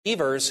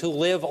believers who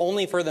live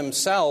only for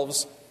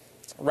themselves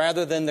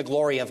rather than the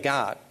glory of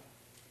God.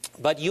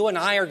 But you and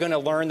I are going to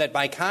learn that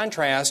by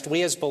contrast,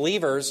 we as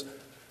believers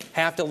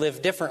have to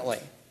live differently.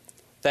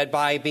 That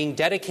by being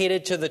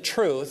dedicated to the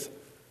truth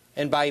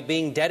and by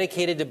being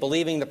dedicated to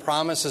believing the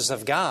promises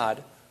of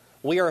God,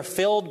 we are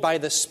filled by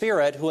the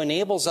Spirit who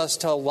enables us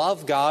to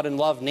love God and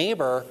love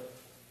neighbor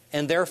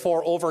and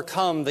therefore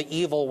overcome the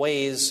evil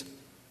ways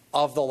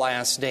of the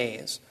last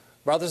days.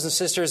 Brothers and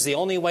sisters, the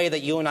only way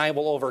that you and I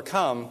will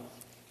overcome,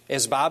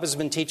 as Bob has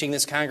been teaching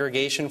this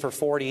congregation for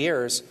 40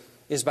 years,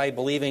 is by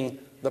believing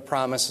the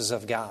promises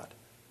of God.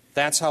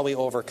 That's how we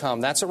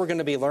overcome. That's what we're going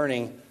to be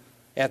learning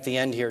at the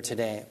end here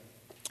today.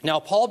 Now,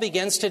 Paul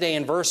begins today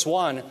in verse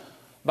 1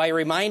 by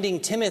reminding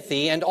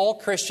Timothy and all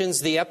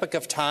Christians the epoch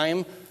of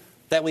time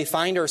that we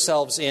find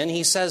ourselves in.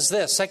 He says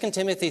this, 2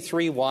 Timothy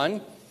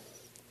 3:1.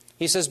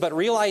 He says, "But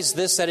realize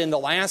this, that in the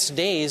last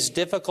days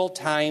difficult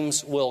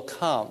times will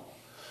come."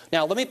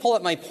 Now, let me pull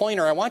up my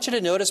pointer. I want you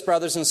to notice,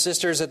 brothers and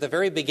sisters, at the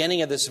very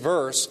beginning of this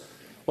verse,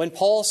 when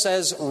Paul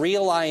says,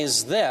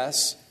 "realize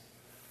this,"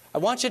 I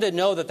want you to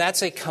know that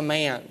that's a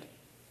command.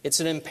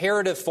 It's an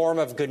imperative form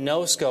of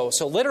gnosko.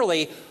 So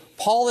literally,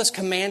 Paul is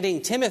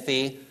commanding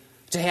Timothy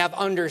to have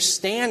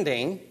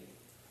understanding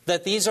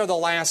that these are the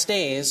last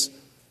days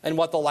and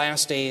what the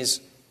last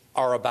days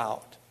are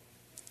about.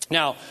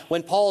 Now,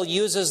 when Paul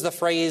uses the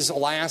phrase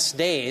last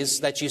days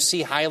that you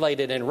see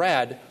highlighted in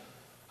red,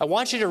 I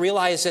want you to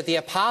realize that the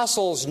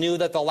apostles knew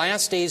that the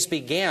last days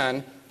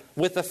began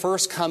with the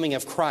first coming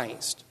of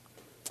Christ.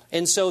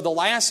 And so the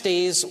last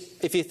days,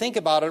 if you think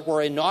about it,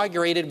 were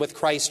inaugurated with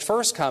Christ's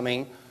first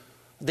coming.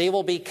 They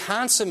will be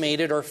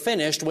consummated or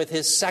finished with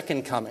His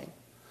second coming.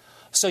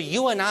 So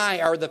you and I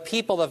are the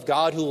people of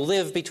God who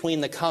live between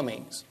the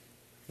comings.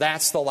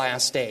 That's the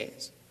last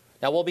days.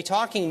 Now, we'll be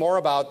talking more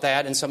about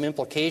that and some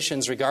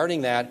implications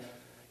regarding that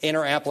in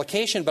our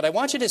application. But I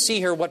want you to see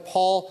here what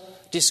Paul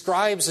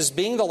describes as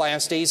being the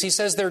last days. He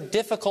says they're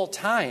difficult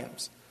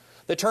times.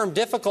 The term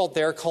difficult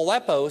there,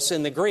 kolepos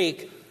in the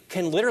Greek,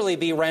 can literally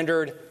be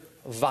rendered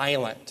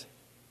violent.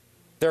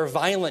 They're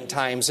violent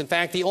times. In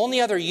fact, the only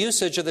other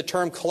usage of the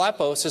term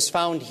kolepos is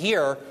found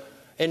here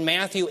in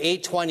Matthew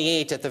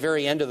 8:28 at the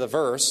very end of the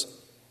verse,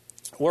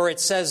 where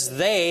it says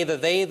they, the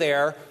they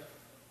there,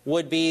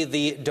 would be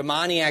the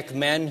demoniac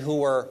men who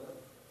were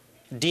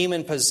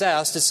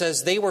demon-possessed. It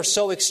says they were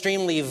so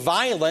extremely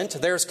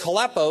violent, there's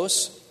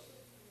kolepos,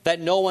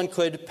 that no one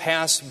could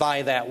pass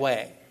by that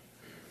way.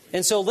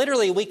 And so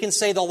literally we can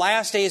say the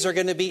last days are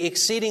going to be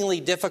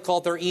exceedingly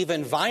difficult or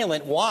even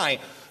violent. Why?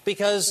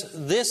 Because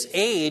this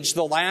age,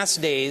 the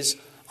last days,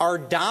 are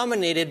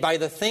dominated by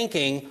the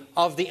thinking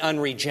of the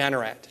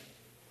unregenerate.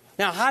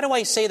 Now, how do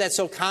I say that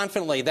so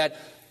confidently? That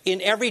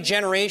in every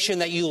generation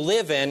that you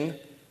live in,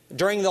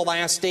 during the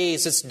last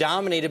days, it's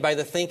dominated by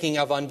the thinking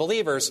of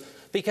unbelievers.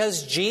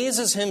 Because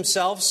Jesus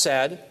Himself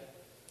said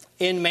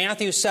in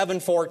Matthew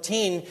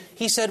 7:14,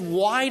 He said,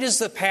 "Wide is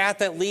the path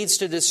that leads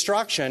to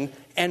destruction,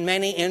 and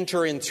many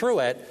enter in through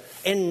it.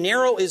 And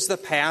narrow is the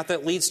path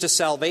that leads to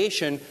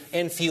salvation,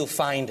 and few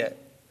find it."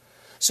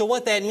 So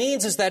what that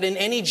means is that in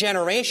any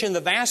generation,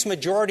 the vast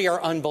majority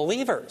are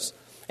unbelievers.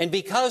 And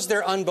because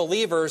they're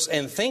unbelievers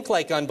and think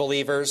like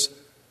unbelievers,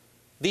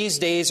 these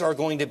days are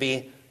going to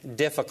be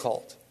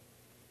difficult.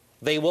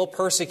 They will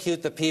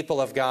persecute the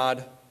people of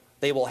God,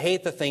 they will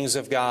hate the things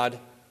of God,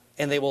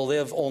 and they will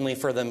live only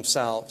for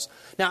themselves.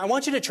 Now, I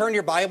want you to turn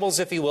your Bibles,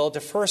 if you will, to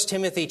 1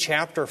 Timothy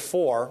chapter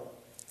 4,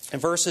 and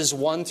verses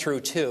 1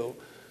 through 2.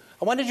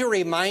 I wanted you a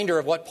reminder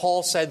of what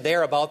Paul said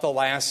there about the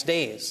last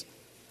days.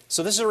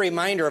 So this is a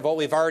reminder of what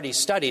we've already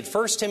studied.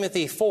 1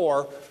 Timothy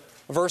 4,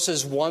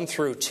 verses 1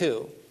 through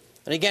 2.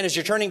 And again, as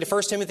you're turning to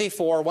 1 Timothy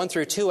 4, 1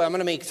 through 2, I'm going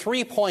to make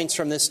 3 points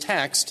from this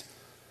text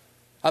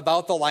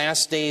about the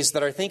last days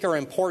that I think are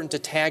important to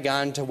tag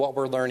on to what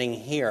we're learning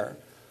here.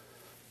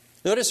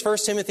 Notice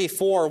 1 Timothy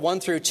 4, 1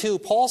 through 2.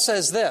 Paul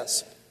says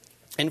this.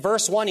 In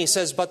verse 1, he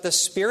says, "But the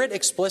Spirit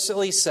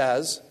explicitly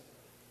says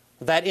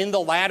that in the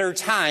latter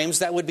times,"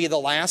 that would be the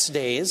last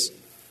days,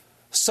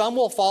 "some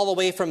will fall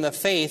away from the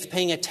faith,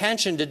 paying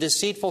attention to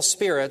deceitful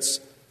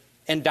spirits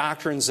and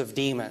doctrines of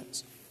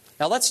demons."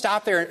 Now let's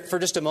stop there for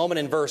just a moment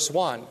in verse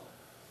 1.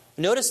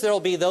 Notice there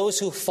will be those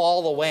who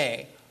fall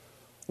away.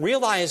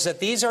 Realize that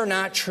these are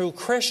not true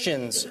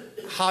Christians.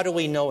 How do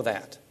we know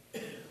that?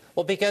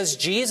 Well, because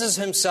Jesus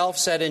Himself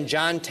said in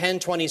John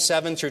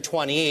 10:27 through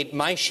 28,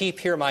 "My sheep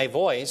hear my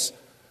voice.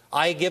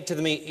 I give to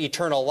them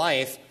eternal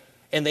life,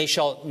 and they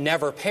shall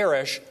never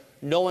perish.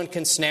 No one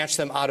can snatch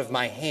them out of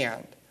my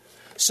hand."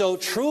 So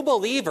true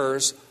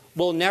believers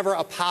will never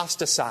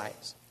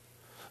apostatize.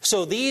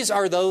 So these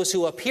are those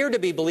who appear to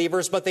be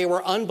believers, but they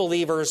were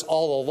unbelievers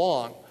all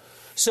along.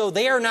 So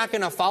they are not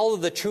going to follow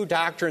the true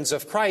doctrines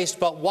of Christ,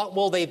 but what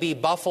will they be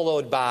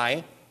buffaloed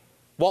by?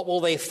 What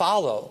will they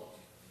follow?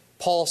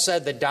 Paul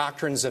said the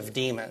doctrines of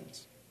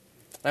demons.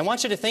 And I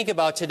want you to think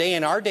about today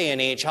in our day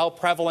and age how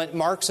prevalent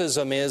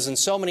Marxism is and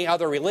so many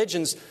other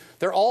religions.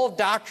 They're all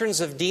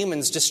doctrines of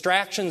demons,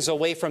 distractions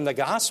away from the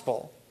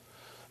gospel.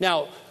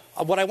 Now,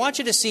 what I want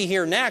you to see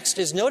here next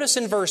is notice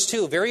in verse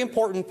 2, very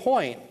important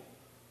point.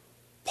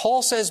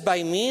 Paul says,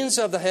 by means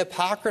of the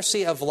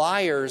hypocrisy of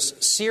liars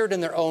seared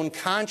in their own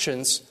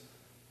conscience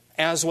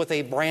as with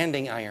a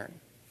branding iron.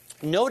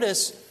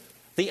 Notice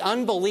the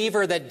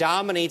unbeliever that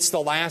dominates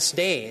the last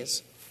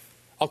days,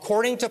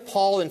 according to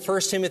Paul in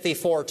 1 Timothy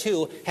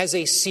 4:2, has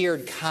a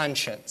seared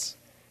conscience.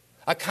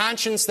 A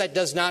conscience that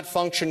does not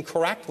function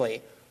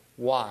correctly.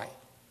 Why?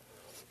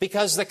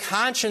 Because the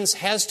conscience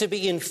has to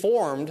be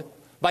informed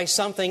by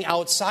something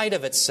outside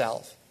of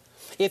itself.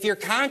 If your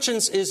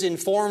conscience is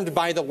informed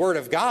by the Word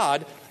of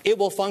God, it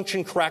will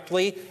function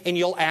correctly and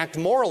you'll act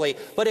morally.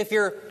 But if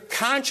your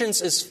conscience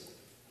is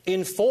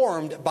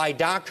informed by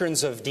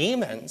doctrines of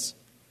demons,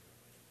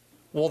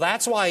 well,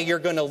 that's why you're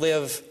going to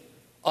live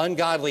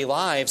ungodly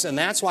lives, and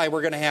that's why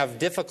we're going to have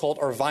difficult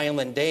or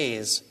violent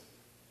days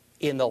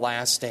in the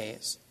last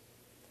days.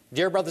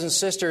 Dear brothers and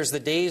sisters,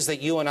 the days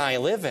that you and I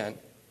live in,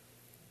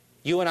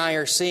 you and I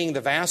are seeing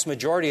the vast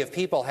majority of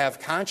people have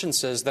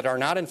consciences that are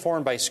not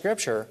informed by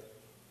Scripture,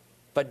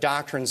 but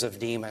doctrines of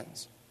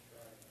demons.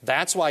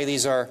 That's why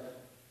these are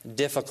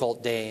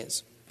difficult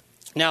days.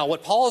 Now,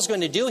 what Paul is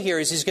going to do here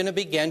is he's going to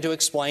begin to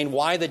explain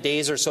why the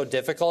days are so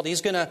difficult.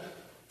 He's going to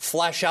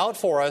flesh out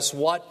for us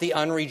what the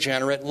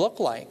unregenerate look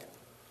like.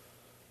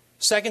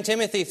 2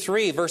 Timothy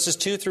 3, verses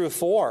 2 through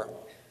 4.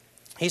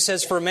 He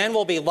says, for men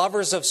will be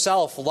lovers of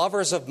self,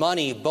 lovers of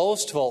money,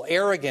 boastful,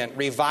 arrogant,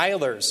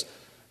 revilers,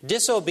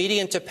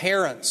 disobedient to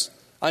parents,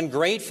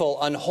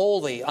 ungrateful,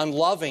 unholy,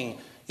 unloving,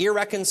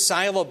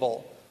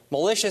 irreconcilable,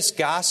 malicious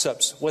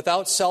gossips,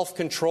 without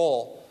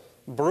self-control,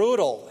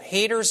 brutal,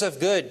 haters of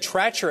good,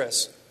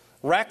 treacherous,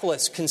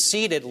 reckless,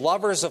 conceited,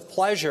 lovers of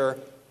pleasure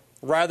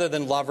rather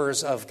than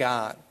lovers of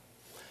God.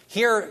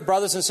 Here,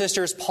 brothers and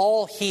sisters,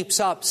 Paul heaps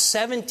up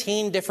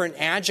 17 different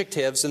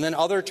adjectives and then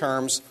other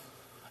terms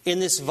in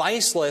this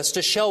vice list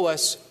to show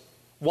us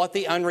what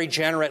the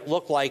unregenerate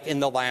look like in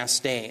the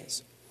last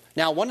days.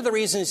 Now, one of the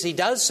reasons he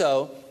does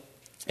so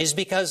is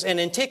because in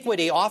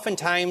antiquity,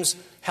 oftentimes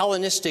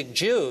Hellenistic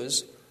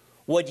Jews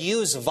would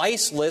use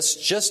vice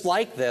lists just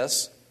like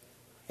this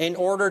in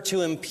order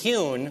to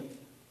impugn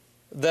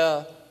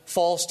the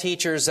false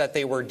teachers that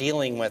they were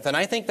dealing with. And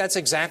I think that's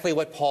exactly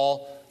what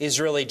Paul is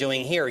really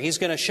doing here. He's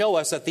going to show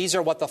us that these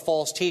are what the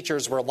false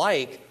teachers were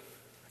like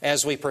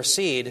as we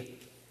proceed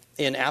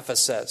in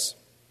Ephesus.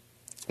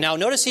 Now,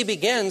 notice he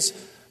begins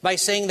by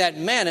saying that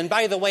men, and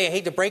by the way, I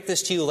hate to break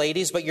this to you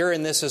ladies, but you're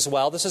in this as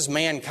well. This is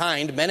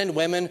mankind, men and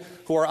women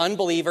who are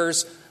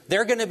unbelievers.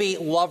 They're going to be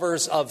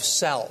lovers of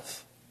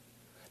self.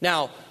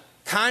 Now,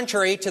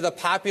 contrary to the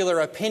popular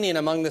opinion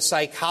among the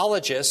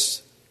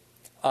psychologists,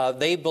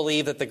 they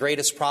believe that the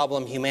greatest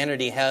problem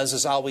humanity has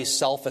is always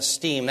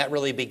self-esteem. That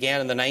really began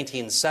in the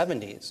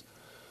 1970s.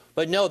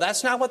 But no,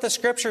 that's not what the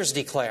Scriptures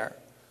declare.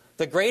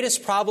 The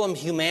greatest problem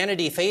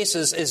humanity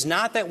faces is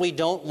not that we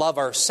don't love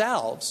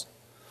ourselves,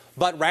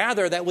 but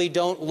rather that we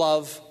don't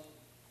love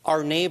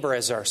our neighbor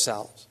as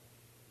ourselves.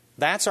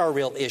 That's our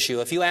real issue.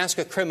 If you ask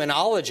a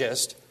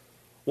criminologist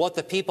what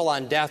the people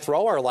on death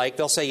row are like,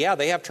 they'll say, yeah,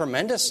 they have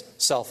tremendous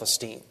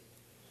self-esteem.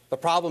 The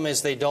problem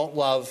is they don't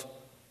love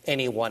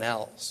anyone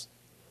else.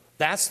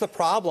 That's the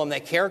problem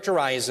that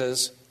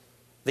characterizes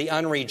the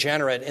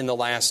unregenerate in the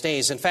last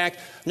days. In fact,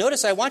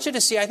 notice, I want you to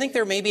see, I think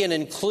there may be an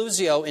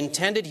inclusio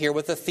intended here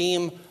with the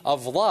theme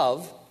of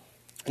love.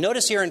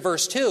 Notice here in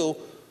verse 2,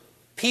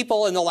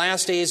 people in the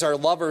last days are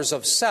lovers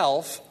of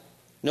self.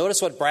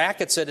 Notice what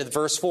brackets it in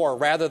verse 4,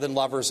 rather than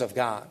lovers of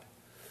God.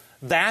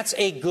 That's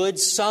a good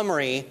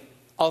summary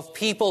of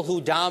people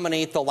who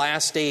dominate the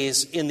last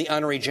days in the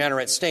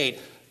unregenerate state.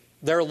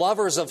 They're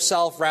lovers of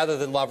self rather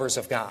than lovers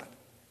of God.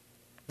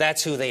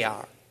 That's who they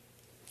are.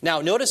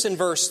 Now, notice in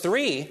verse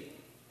 3,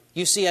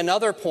 you see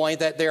another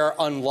point that they're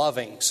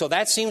unloving. So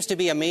that seems to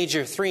be a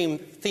major theme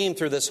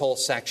through this whole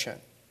section.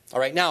 All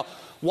right, now,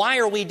 why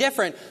are we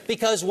different?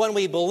 Because when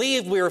we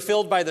believed, we were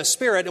filled by the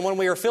Spirit, and when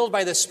we were filled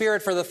by the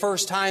Spirit for the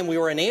first time, we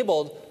were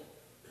enabled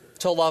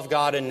to love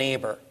God and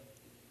neighbor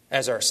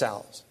as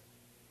ourselves.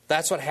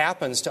 That's what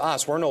happens to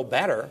us. We're no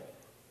better.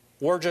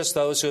 We're just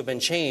those who have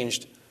been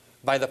changed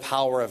by the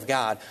power of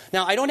God.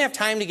 Now, I don't have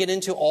time to get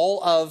into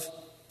all of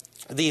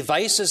the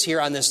vices here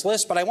on this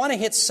list, but I want to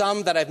hit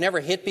some that I've never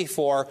hit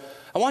before.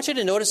 I want you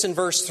to notice in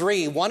verse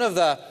 3, one of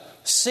the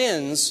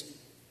sins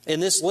in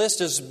this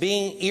list is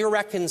being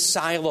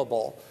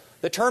irreconcilable.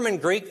 The term in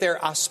Greek there,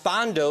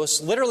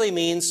 aspandos, literally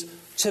means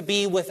to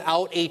be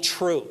without a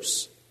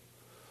truce.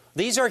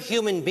 These are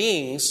human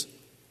beings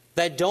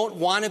that don't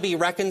want to be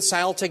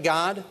reconciled to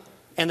God,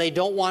 and they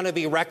don't want to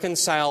be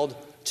reconciled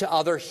to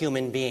other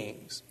human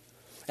beings.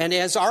 And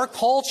as our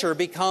culture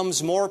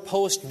becomes more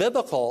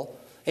post-biblical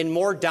and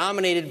more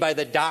dominated by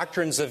the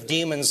doctrines of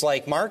demons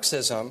like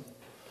Marxism,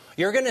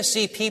 you're going to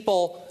see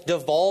people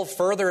devolve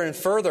further and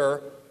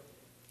further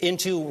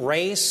into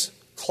race,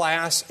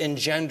 class, and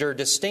gender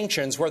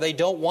distinctions where they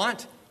don't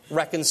want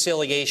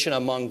reconciliation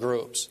among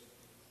groups.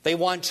 They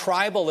want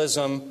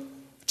tribalism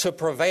to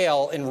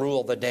prevail and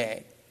rule the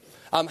day.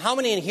 How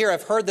many in here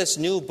have heard this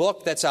new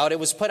book that's out? It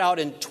was put out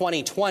in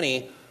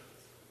 2020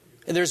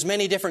 And there's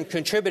many different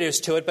contributors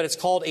to it, but it's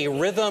called a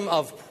rhythm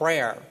of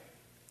prayer.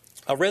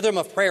 A rhythm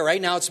of prayer.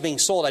 Right now it's being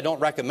sold. I don't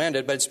recommend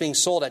it, but it's being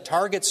sold at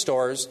Target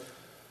stores.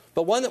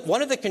 But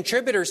one of the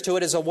contributors to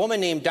it is a woman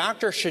named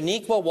Dr.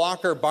 Shaniqua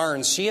Walker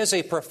Barnes. She is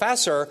a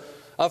professor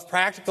of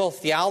practical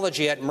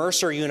theology at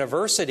Mercer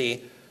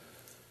University.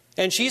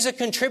 And she's a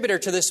contributor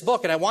to this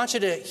book. And I want you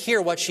to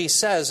hear what she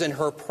says in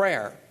her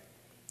prayer.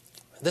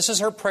 This is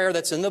her prayer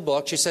that's in the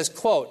book. She says,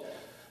 quote,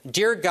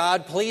 "Dear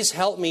God, please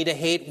help me to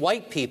hate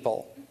white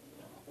people,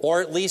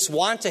 or at least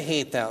want to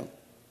hate them.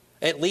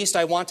 At least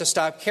I want to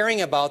stop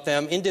caring about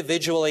them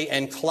individually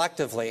and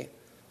collectively.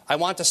 I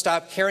want to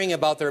stop caring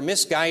about their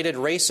misguided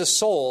racist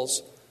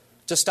souls,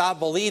 to stop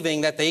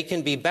believing that they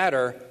can be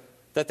better,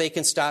 that they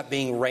can stop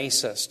being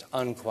racist,"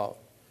 unquote.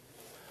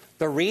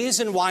 The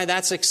reason why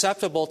that's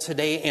acceptable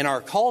today in our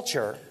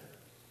culture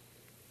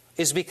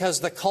is because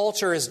the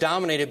culture is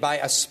dominated by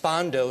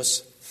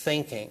espondos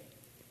thinking.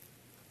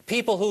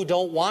 People who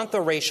don't want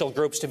the racial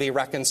groups to be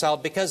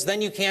reconciled, because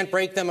then you can't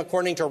break them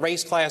according to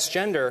race, class,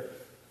 gender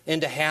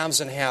into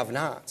haves and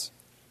have-nots.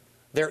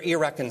 They're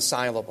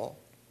irreconcilable.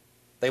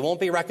 They won't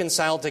be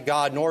reconciled to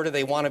God, nor do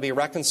they want to be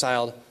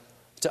reconciled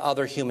to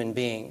other human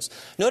beings.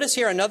 Notice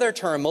here another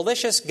term,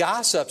 malicious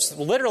gossips,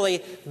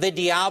 literally the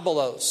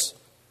diabolos.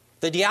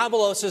 The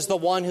diabolos is the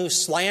one who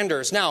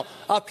slanders. Now,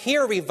 up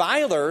here,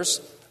 revilers,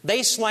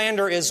 they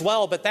slander as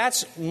well, but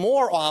that's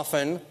more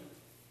often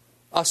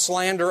a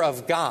slander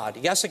of God.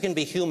 Yes, it can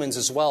be humans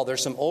as well.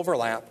 There's some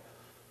overlap.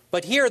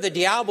 But here, the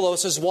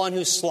diabolos is one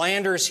who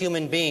slanders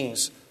human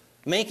beings,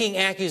 making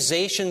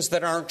accusations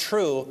that aren't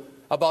true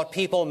about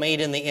people made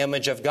in the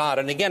image of God.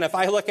 And again, if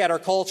I look at our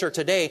culture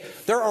today,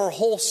 there are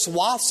whole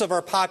swaths of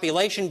our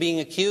population being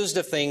accused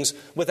of things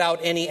without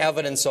any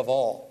evidence of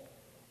all.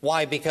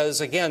 Why? Because,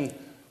 again,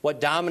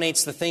 what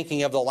dominates the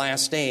thinking of the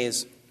last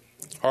days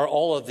are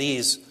all of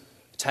these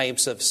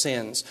types of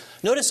sins.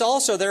 Notice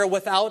also they're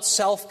without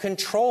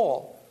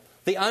self-control.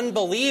 The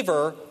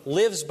unbeliever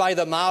lives by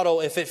the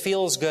motto, if it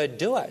feels good,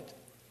 do it,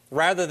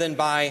 rather than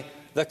by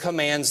the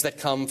commands that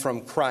come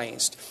from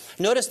Christ.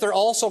 Notice they're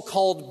also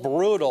called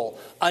brutal,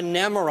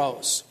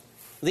 anemoros.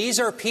 These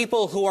are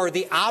people who are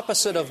the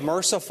opposite of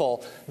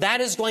merciful. That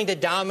is going to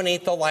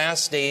dominate the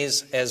last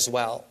days as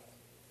well.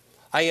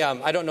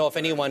 I don't know if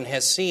anyone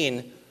has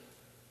seen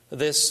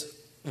this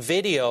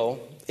video.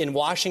 In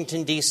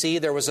Washington, D.C.,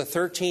 there was a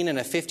 13 and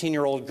a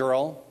 15-year-old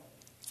girl.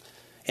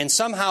 And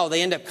somehow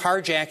they end up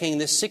carjacking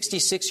this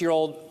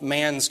 66-year-old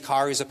man's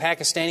car. He's a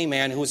Pakistani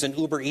man who was an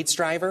Uber Eats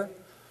driver.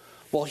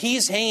 Well,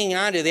 he's hanging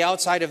on to the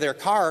outside of their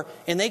car,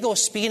 and they go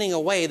speeding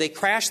away. They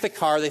crash the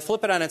car. They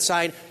flip it on its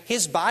side.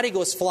 His body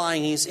goes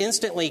flying. He's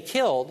instantly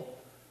killed.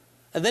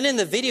 And then in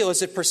the video,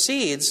 as it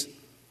proceeds,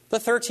 the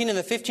 13 and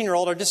the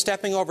 15-year-old are just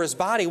stepping over his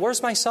body.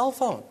 Where's my cell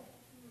phone?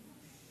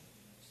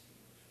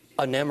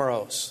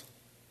 Anemoros.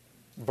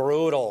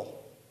 Brutal.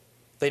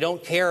 They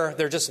don't care.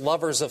 They're just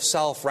lovers of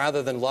self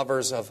rather than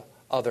lovers of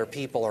other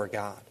people or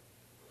God.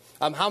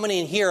 How many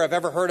in here have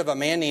ever heard of a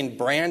man named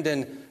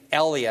Brandon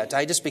Elliott?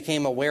 I just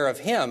became aware of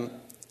him.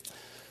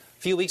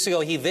 A few weeks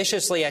ago, he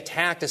viciously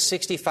attacked a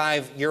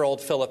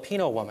 65-year-old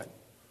Filipino woman.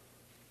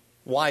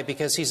 Why?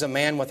 Because he's a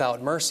man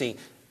without mercy.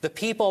 The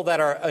people that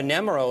are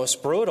anemoros,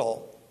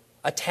 brutal,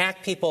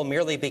 attack people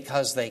merely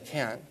because they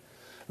can.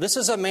 This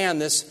is a man,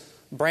 this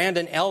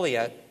Brandon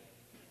Elliott,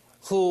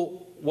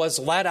 who was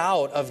let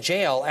out of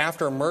jail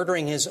after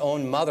murdering his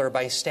own mother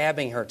by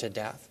stabbing her to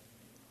death.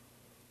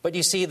 But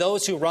you see,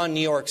 those who run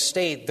New York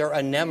State, they're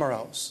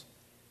anemoros.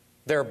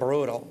 They're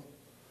brutal.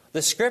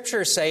 The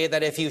Scriptures say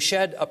that if you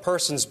shed a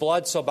person's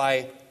blood, so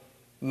by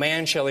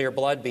man shall your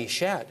blood be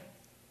shed.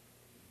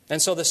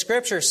 And so the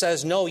Scripture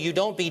says, no, you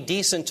don't be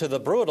decent to the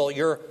brutal,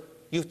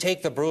 you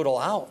take the brutal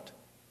out.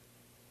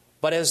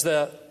 But as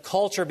the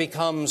culture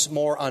becomes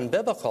more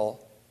unbiblical,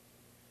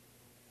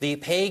 the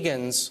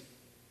pagans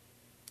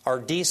are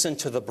decent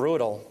to the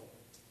brutal,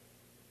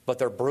 but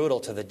they're brutal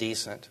to the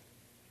decent.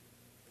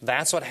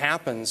 That's what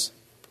happens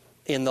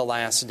in the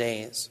last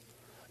days.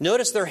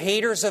 Notice they're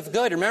haters of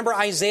good. Remember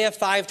Isaiah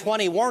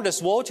 5:20 warned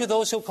us, woe to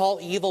those who call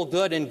evil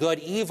good and good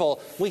evil.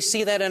 We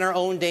see that in our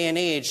own day and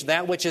age.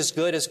 That which is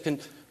good is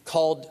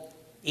called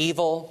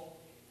evil,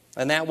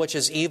 and that which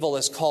is evil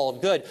is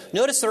called good.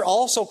 Notice they're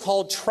also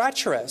called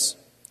treacherous.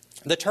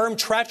 The term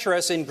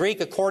treacherous in Greek,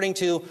 according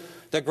to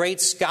the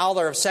great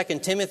scholar of 2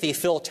 Timothy,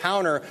 Phil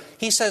Towner,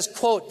 he says,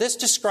 quote, this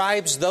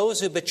describes those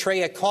who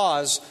betray a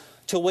cause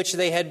to which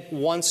they had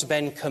once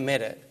been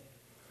committed.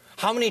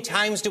 How many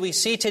times do we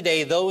see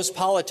today those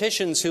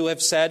politicians who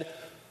have said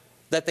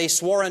that they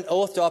swore an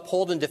oath to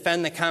uphold and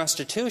defend the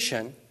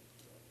Constitution,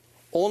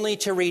 only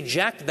to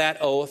reject that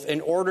oath in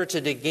order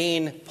to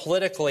gain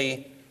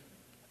politically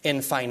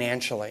and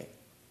financially?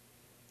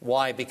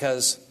 Why?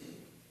 Because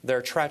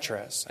they're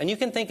treacherous. And you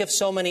can think of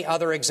so many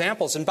other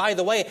examples. And by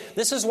the way,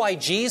 this is why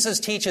Jesus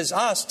teaches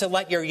us to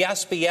let your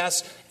yes be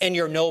yes and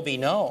your no be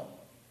no.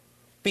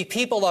 Be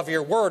people of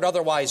your word,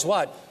 otherwise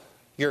what?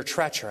 You're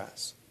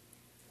treacherous.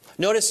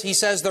 Notice he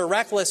says they're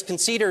reckless,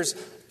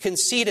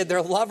 conceited,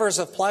 they're lovers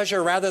of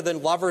pleasure rather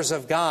than lovers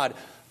of God.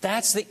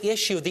 That's the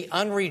issue. The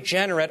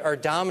unregenerate are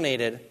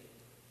dominated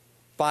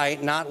by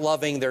not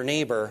loving their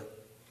neighbor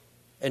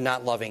and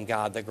not loving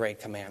God, the great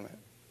commandment.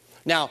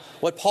 Now,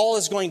 what Paul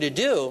is going to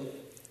do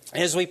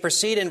as we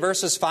proceed in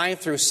verses 5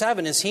 through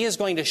 7 is he is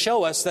going to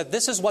show us that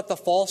this is what the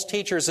false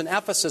teachers in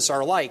Ephesus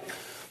are like.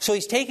 So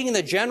he's taking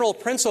the general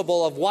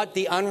principle of what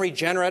the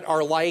unregenerate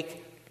are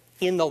like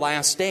in the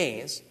last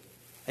days.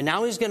 And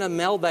now he's going to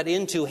meld that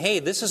into, hey,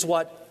 this is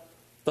what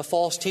the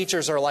false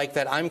teachers are like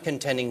that I'm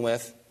contending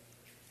with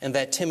and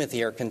that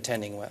Timothy are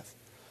contending with.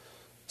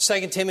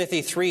 2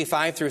 Timothy 3,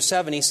 5 through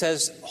 7, he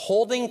says,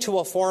 holding to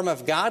a form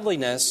of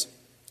godliness,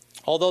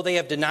 although they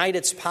have denied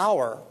its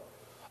power,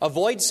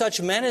 avoid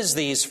such men as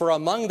these, for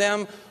among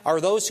them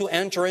are those who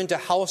enter into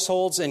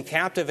households and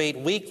captivate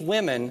weak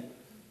women,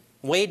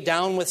 weighed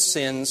down with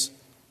sins,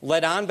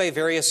 led on by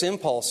various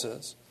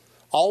impulses,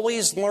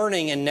 always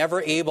learning and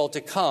never able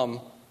to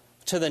come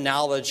to the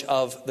knowledge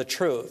of the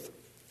truth.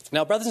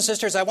 Now, brothers and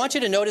sisters, I want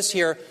you to notice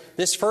here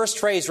this first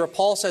phrase where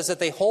Paul says that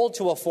they hold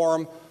to a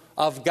form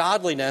of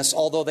godliness,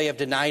 although they have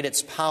denied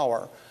its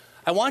power.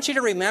 I want you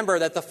to remember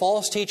that the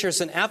false teachers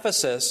in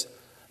Ephesus,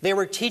 they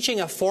were teaching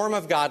a form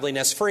of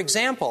godliness. For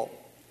example,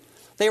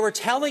 they were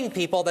telling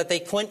people that they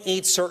couldn't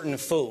eat certain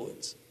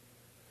foods.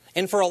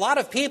 And for a lot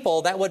of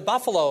people, that would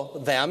buffalo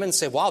them and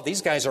say, wow,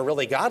 these guys are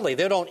really godly.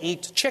 They don't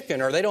eat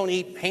chicken or they don't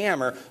eat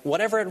ham or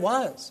whatever it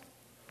was.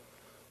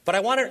 But I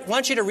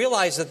want you to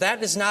realize that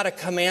that is not a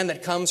command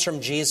that comes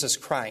from Jesus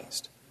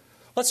Christ.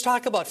 Let's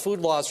talk about food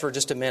laws for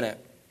just a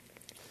minute.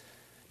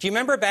 Do you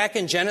remember back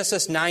in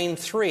Genesis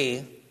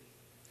 9:3,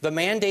 the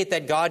mandate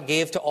that God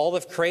gave to all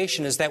of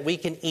creation is that we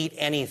can eat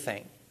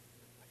anything.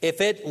 If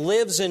it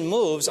lives and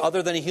moves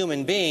other than a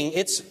human being,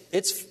 it's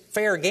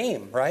fair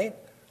game, right?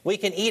 We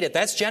can eat it.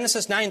 That's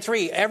Genesis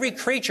 9:3. Every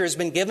creature has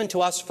been given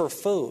to us for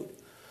food.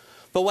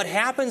 But what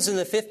happens in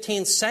the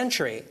 15th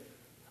century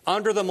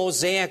under the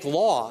Mosaic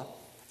law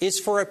is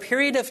for a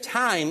period of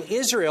time,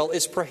 Israel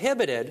is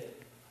prohibited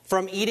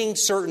from eating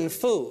certain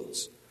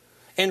foods.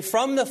 And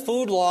from the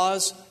food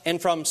laws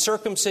and from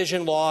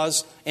circumcision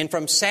laws and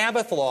from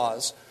Sabbath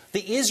laws,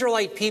 the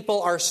Israelite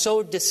people are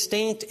so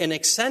distinct and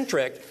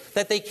eccentric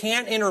that they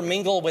can't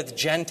intermingle with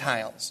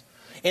Gentiles.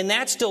 And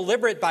that's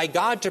deliberate by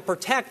God to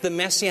protect the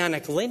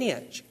Messianic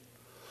lineage.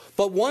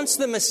 But once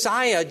the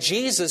Messiah,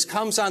 Jesus,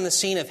 comes on the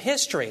scene of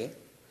history,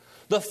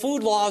 the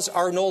food laws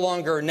are no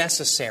longer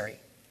necessary.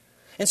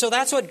 And so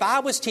that's what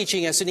Bob was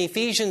teaching us in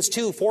Ephesians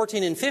 2,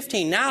 14 and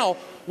 15. Now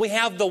we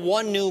have the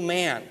one new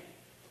man.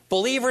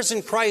 Believers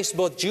in Christ,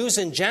 both Jews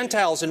and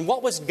Gentiles, and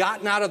what was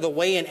gotten out of the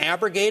way and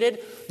abrogated?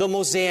 The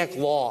Mosaic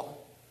law.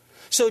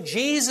 So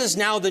Jesus,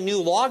 now the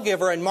new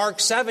lawgiver, in Mark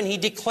 7, he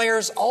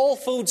declares all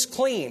foods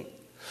clean.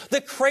 The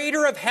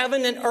creator of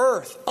heaven and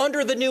earth,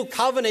 under the new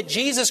covenant,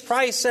 Jesus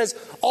Christ says,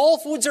 all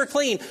foods are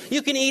clean.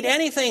 You can eat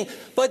anything.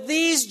 But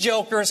these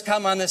jokers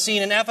come on the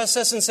scene in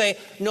Ephesus and say,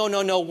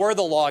 no, we're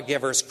the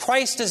lawgivers.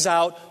 Christ is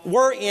out.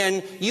 We're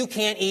in. You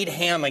can't eat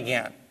ham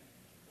again.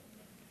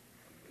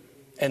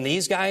 And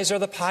these guys are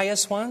the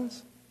pious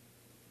ones?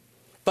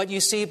 But you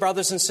see,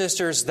 brothers and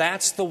sisters,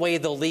 that's the way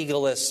the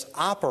legalists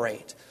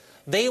operate.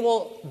 They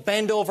will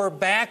bend over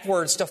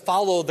backwards to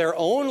follow their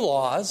own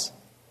laws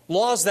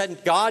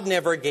that God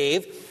never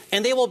gave,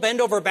 and they will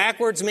bend over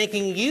backwards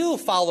making you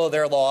follow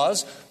their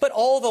laws, but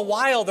all the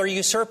while they're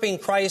usurping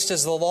Christ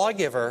as the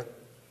lawgiver,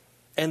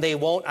 and they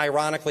won't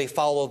ironically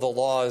follow the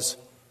laws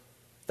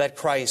that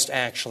Christ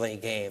actually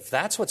gave.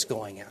 That's what's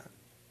going on.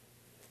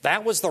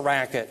 That was the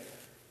racket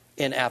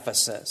in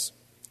Ephesus.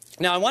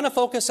 Now, I want to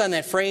focus on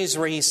that phrase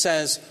where he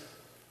says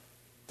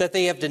that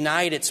they have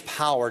denied its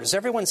power. Does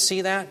everyone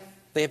see that?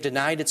 They have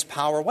denied its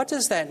power. What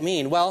does that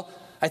mean? Well,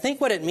 I think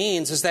what it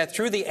means is that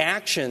through the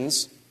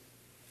actions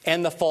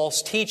and the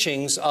false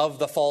teachings of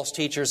the false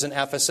teachers in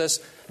Ephesus,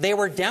 they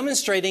were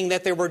demonstrating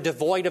that they were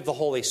devoid of the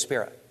Holy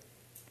Spirit,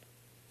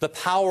 the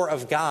power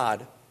of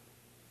God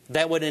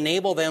that would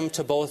enable them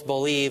to both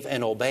believe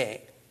and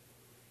obey.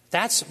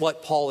 That's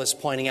what Paul is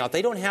pointing out.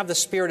 They don't have the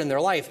Spirit in their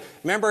life.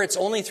 Remember, it's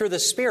only through the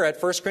Spirit,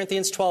 1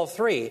 Corinthians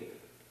 12:3,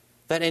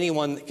 that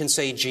anyone can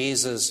say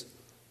Jesus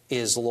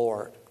is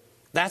Lord.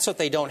 That's what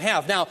they don't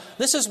have. Now,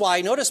 this is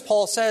why, notice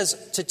Paul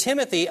says to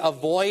Timothy,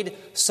 avoid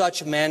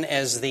such men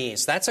as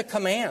these. That's a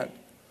command.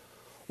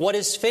 What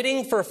is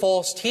fitting for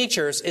false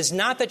teachers is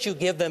not that you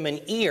give them an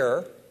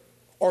ear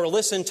or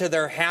listen to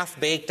their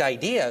half-baked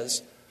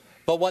ideas,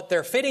 but what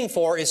they're fitting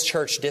for is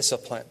church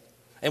discipline.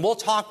 And we'll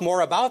talk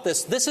more about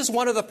this. This is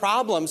one of the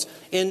problems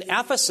in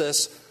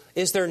Ephesus,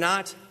 is they're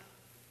not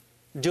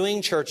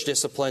doing church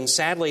discipline.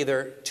 Sadly,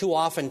 they're too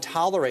often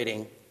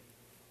tolerating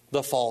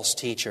the false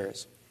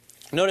teachers.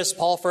 Notice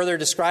Paul further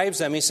describes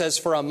them. He says,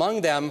 for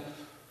among them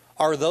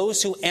are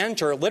those who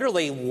enter,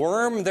 literally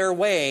worm their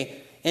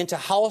way into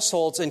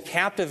households and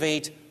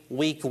captivate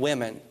weak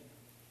women,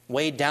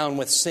 weighed down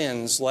with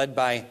sins, led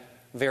by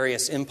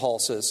various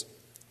impulses.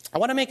 I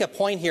want to make a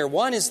point here.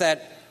 One is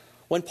that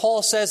when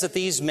Paul says that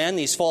these men,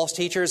 these false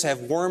teachers, have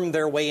wormed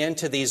their way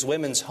into these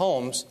women's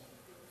homes,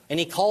 and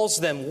he calls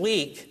them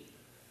weak,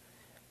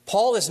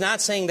 Paul is not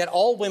saying that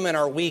all women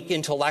are weak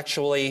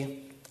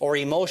intellectually or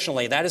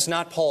emotionally. That is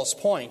not Paul's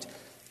point.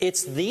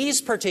 It's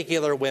these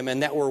particular women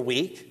that were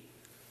weak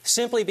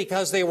simply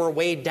because they were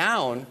weighed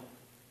down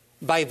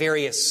by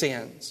various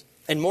sins.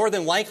 And more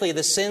than likely,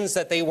 the sins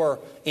that they were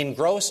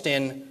engrossed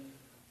in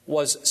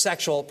was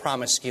sexual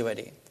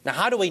promiscuity. Now,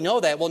 how do we know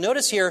that? Well,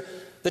 notice here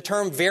the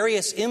term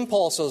various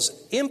impulses.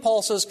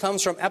 Impulses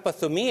comes from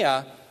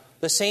epithumia,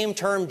 the same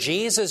term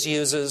Jesus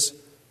uses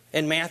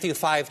in Matthew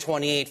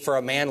 5:28 for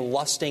a man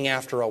lusting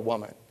after a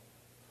woman.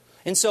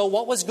 And so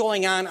what was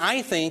going on,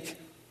 I think,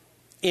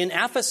 in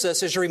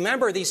Ephesus is,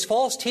 remember, these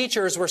false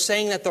teachers were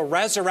saying that the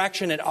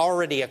resurrection had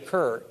already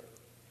occurred.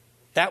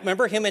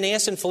 Remember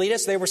Hymenaeus and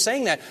Philetus? They were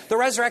saying that. The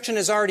resurrection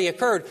has already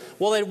occurred.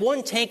 Well, it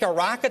wouldn't take a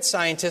rocket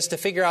scientist to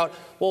figure out,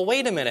 well,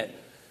 wait a minute.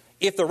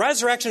 If the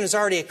resurrection has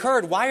already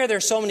occurred, why are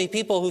there so many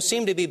people who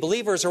seem to be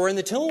believers who are in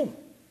the tomb?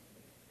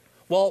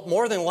 Well,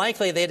 more than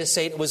likely, they had to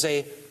say it was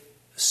a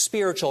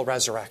spiritual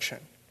resurrection.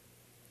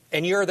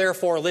 And you're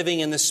therefore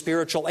living in the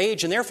spiritual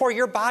age, and therefore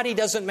your body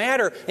doesn't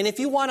matter. And if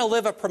you want to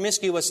live a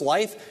promiscuous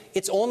life,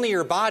 it's only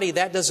your body.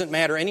 That doesn't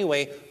matter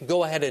anyway.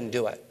 Go ahead and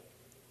do it.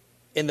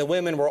 And the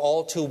women were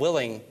all too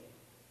willing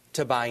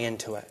to buy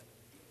into it.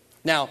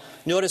 Now,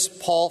 notice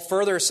Paul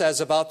further says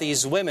about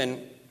these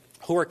women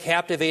who are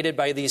captivated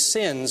by these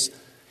sins.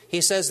 He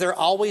says they're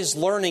always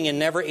learning and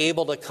never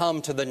able to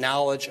come to the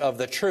knowledge of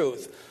the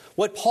truth.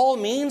 What Paul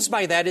means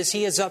by that is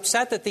he is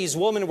upset that these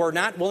women were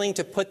not willing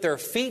to put their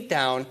feet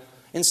down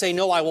and say,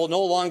 no, I will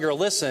no longer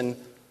listen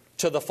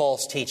to the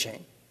false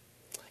teaching.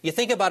 You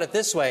think about it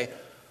this way.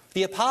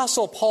 The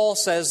Apostle Paul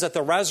says that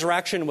the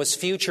resurrection was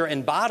future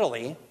and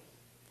bodily.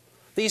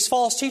 These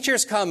false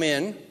teachers come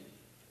in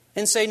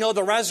and say, no,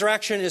 the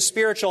resurrection is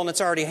spiritual and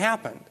it's already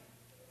happened.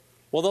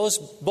 Well,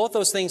 both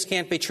those things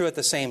can't be true at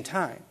the same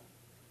time.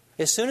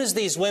 As soon as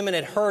these women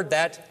had heard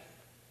that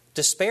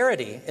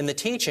disparity in the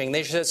teaching,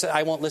 they just said,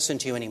 I won't listen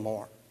to you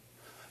anymore.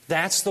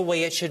 That's the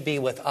way it should be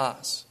with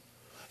us.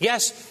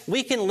 Yes,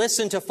 we can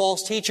listen to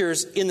false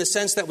teachers in the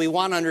sense that we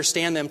want to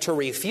understand them to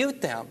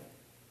refute them.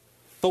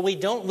 But we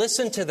don't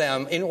listen to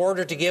them in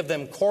order to give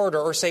them quarter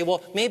or say,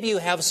 well, maybe you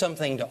have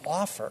something to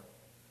offer.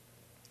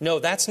 No,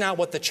 that's not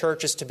what the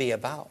church is to be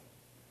about.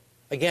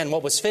 Again,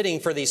 what was fitting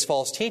for these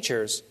false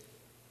teachers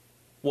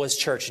was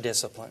church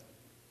discipline.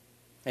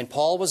 And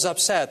Paul was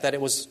upset that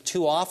it was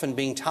too often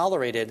being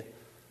tolerated,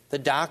 the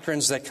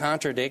doctrines that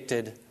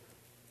contradicted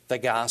the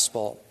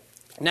gospel.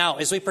 Now,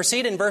 as we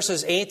proceed in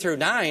verses 8 through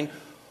 9,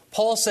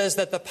 Paul says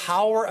that the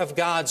power of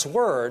God's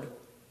word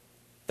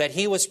that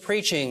he was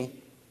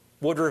preaching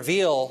would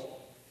reveal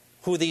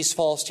who these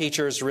false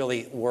teachers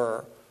really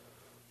were.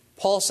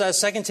 Paul says,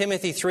 2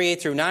 Timothy 3,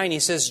 8 through 9, he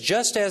says,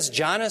 just as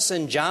Jannes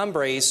and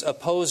Jambres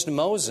opposed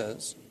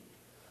Moses,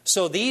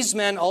 so these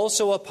men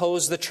also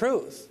oppose the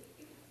truth.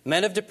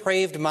 Men of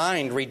depraved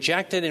mind,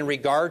 rejected in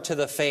regard to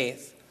the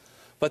faith.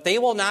 But they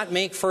will not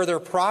make further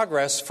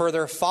progress, for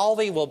their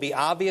folly will be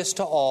obvious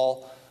to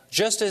all,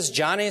 just as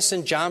Jannes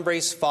and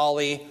Jambres'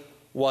 folly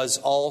was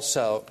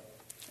also.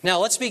 Now,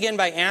 let's begin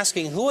by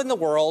asking, who in the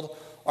world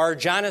are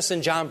Jannes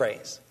and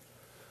Jambres?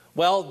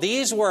 Well,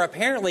 these were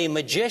apparently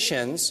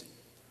magicians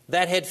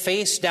that had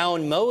faced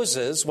down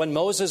Moses when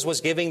Moses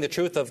was giving the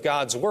truth of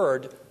God's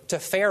word to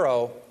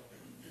Pharaoh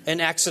in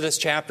Exodus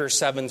chapter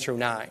 7 through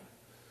 9.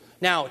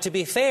 Now, to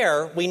be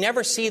fair, we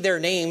never see their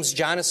names,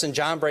 Jannes and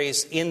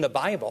Jambres, in the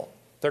Bible.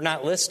 They're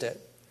not listed.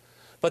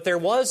 But there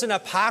was an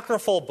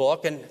apocryphal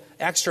book, an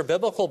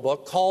extra-biblical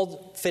book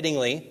called,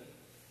 fittingly,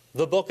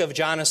 the book of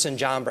Jannes and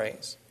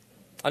Jambres.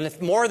 And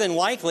more than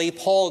likely,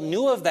 Paul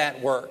knew of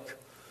that work.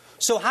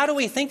 So how do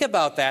we think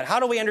about that? How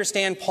do we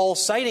understand Paul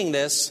citing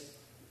this,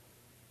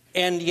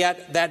 and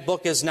yet that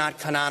book is not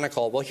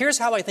canonical? Well, here's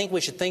how I think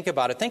we should think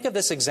about it. Think of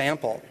this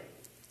example.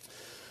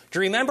 Do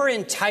you remember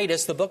in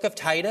Titus, the book of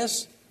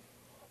Titus,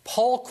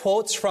 Paul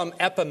quotes from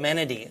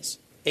Epimenides,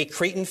 a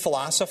Cretan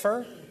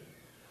philosopher?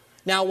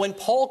 Now, when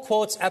Paul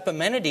quotes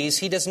Epimenides,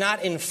 he does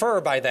not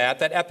infer by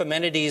that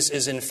Epimenides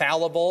is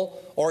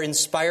infallible or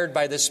inspired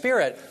by the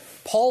Spirit.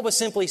 Paul was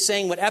simply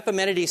saying what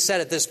Epimenides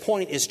said at this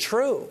point is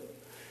true.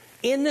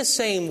 In the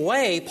same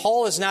way,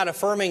 Paul is not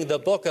affirming the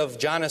book of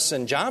Jannes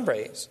and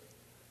Jambres,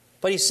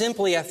 but he's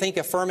simply, I think,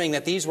 affirming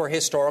that these were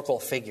historical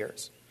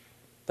figures,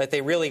 that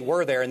they really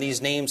were there and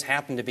these names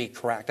happen to be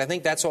correct. I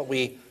think that's what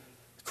we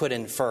could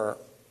infer.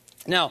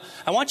 Now,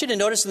 I want you to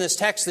notice in this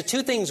text the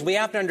two things we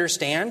have to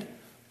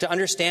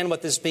understand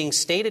what is being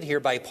stated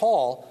here by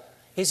Paul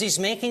is he's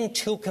making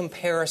two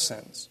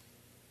comparisons.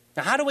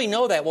 Now, how do we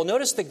know that? Well,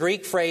 notice the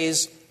Greek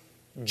phrase,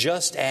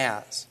 just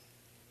as.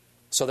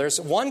 So there's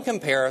one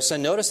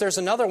comparison. Notice there's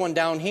another one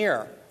down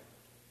here,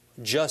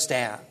 just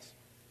as.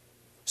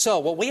 So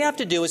what we have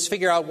to do is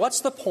figure out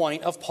what's the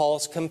point of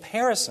Paul's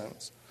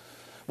comparisons.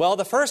 Well,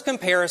 the first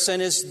comparison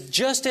is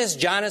just as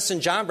Jannes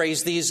and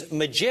Jambres, these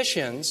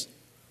magicians,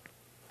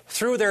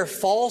 through their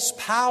false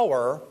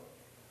power,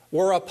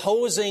 were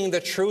opposing the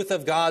truth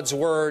of God's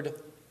word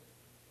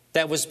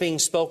that was being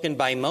spoken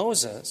by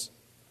Moses.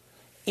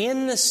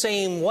 In the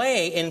same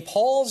way, in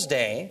Paul's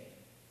day,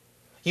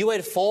 you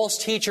had false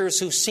teachers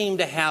who seemed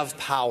to have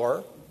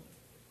power,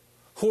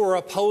 who were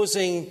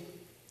opposing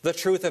the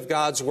truth of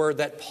God's word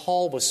that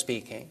Paul was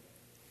speaking.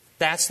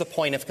 That's the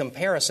point of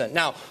comparison.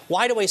 Now,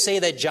 why do I say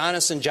that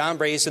Jannes and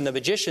Jambres and the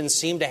magicians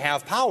seem to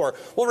have power?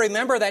 Well,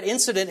 remember that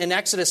incident in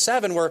Exodus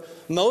 7 where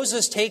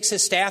Moses takes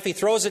his staff, he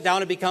throws it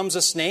down, it becomes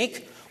a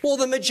snake? Well,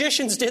 the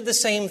magicians did the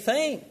same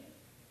thing.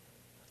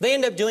 They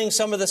end up doing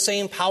some of the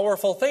same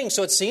powerful things.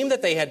 So it seemed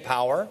that they had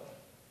power,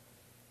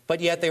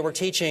 but yet they were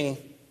teaching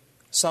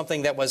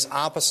something that was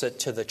opposite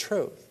to the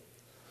truth.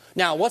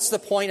 Now, what's the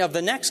point of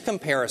the next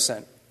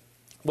comparison?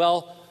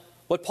 Well,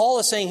 what Paul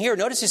is saying here,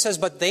 notice he says,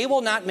 but they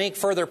will not make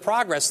further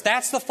progress.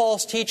 That's the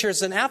false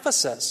teachers in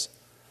Ephesus.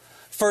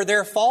 For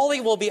their folly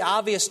will be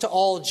obvious to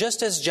all,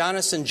 just as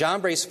Jannes and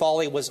Jambres'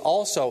 folly was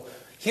also.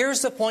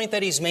 Here's the point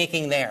that he's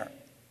making there.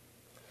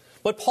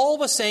 What Paul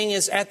was saying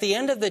is, at the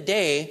end of the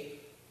day,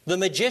 the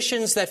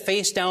magicians that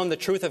faced down the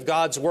truth of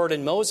God's word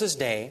in Moses'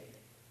 day,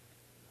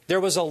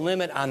 there was a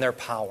limit on their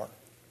power.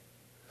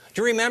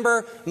 Do you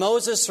remember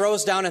Moses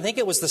throws down, I think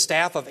it was the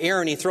staff of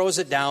Aaron, he throws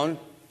it down,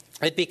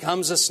 it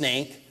becomes a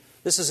snake.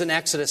 This is in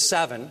Exodus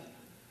 7.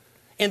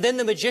 And then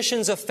the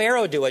magicians of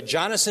Pharaoh do it.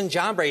 Jannes and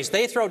Jambres,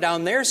 they throw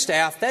down their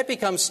staff. That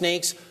becomes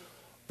snakes.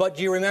 But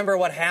do you remember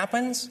what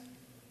happens?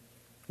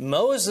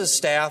 Moses'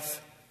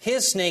 staff,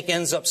 his snake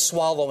ends up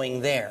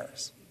swallowing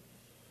theirs.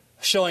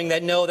 Showing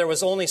that no, there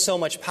was only so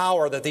much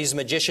power that these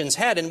magicians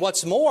had. And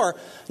what's more,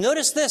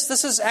 notice this.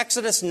 This is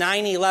Exodus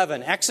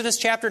 9:11. Exodus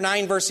chapter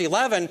 9, verse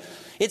 11.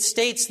 It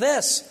states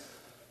this.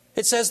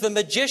 It says, the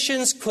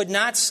magicians could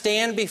not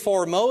stand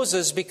before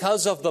Moses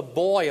because of the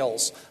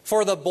boils,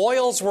 for the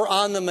boils were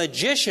on the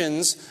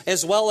magicians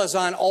as well as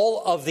on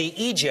all of the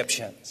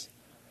Egyptians.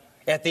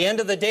 At the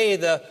end of the day,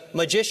 the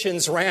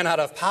magicians ran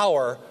out of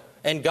power,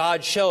 and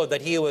God showed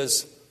that he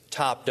was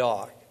top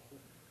dog.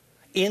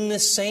 In the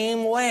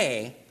same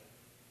way,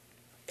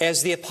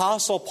 as the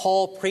Apostle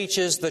Paul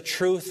preaches the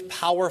truth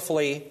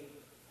powerfully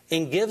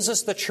and gives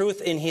us the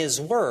truth in his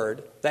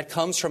word that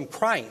comes from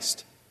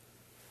Christ,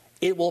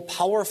 it will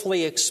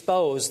powerfully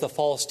expose the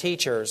false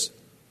teachers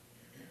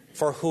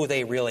for who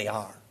they really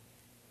are.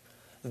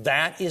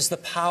 That is the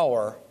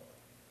power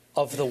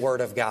of the Word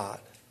of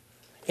God.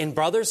 And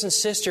brothers and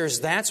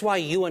sisters, that's why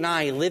you and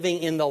I,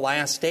 living in the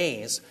last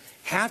days,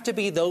 have to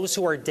be those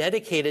who are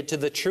dedicated to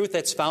the truth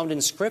that's found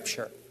in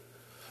Scripture.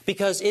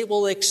 Because it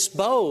will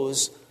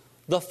expose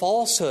the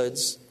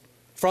falsehoods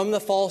from the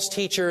false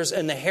teachers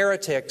and the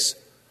heretics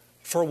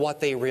for what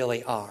they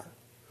really are.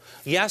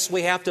 Yes,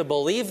 we have to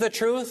believe the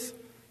truth,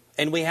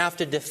 and we have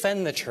to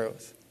defend the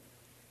truth,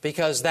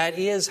 because that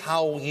is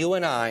how you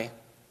and I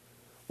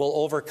will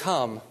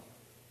overcome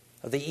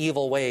the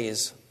evil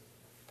ways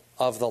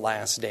of the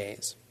last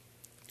days.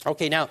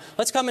 Okay, now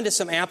let's come into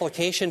some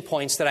application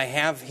points that I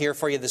have here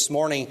for you this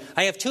morning.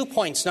 I have 2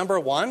 points. Number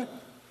one,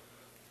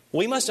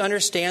 we must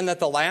understand that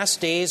the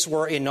last days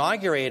were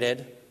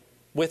inaugurated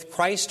with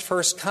Christ's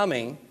first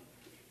coming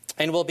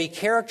and will be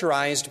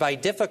characterized by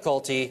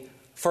difficulty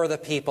for the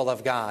people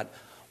of God.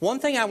 One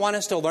thing I want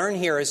us to learn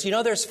here is,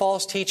 there's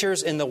false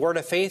teachers in the Word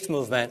of Faith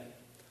movement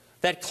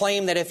that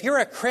claim that if you're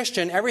a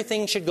Christian,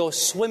 everything should go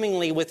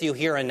swimmingly with you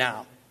here and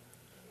now.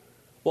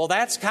 Well,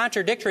 that's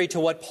contradictory to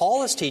what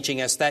Paul is teaching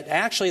us, that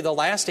actually the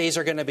last days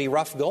are going to be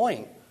rough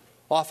going,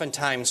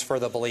 oftentimes for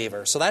the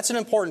believer. So that's an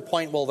important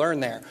point we'll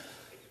learn there.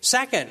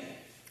 Second,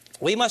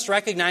 we must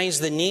recognize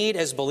the need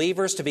as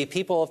believers to be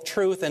people of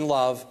truth and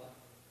love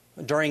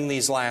during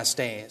these last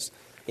days.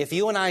 If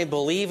you and I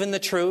believe in the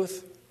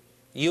truth,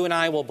 you and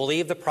I will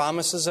believe the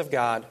promises of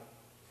God.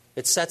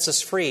 It sets us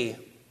free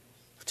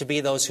to be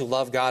those who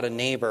love God and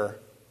neighbor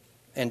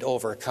and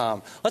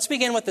overcome. Let's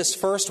begin with this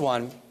first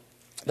one,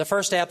 the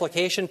first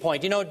application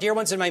point. Dear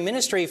ones, in my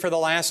ministry for the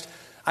last,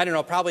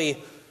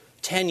 probably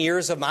 10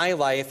 years of my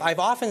life, I've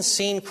often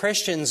seen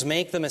Christians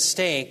make the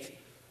mistake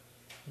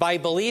by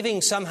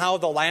believing somehow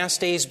the last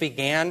days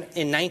began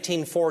in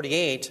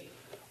 1948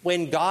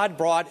 when God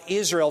brought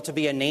Israel to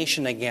be a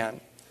nation again.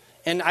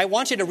 And I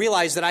want you to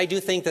realize that I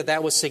do think that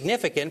that was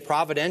significant.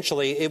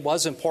 Providentially, it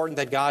was important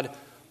that God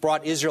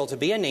brought Israel to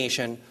be a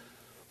nation.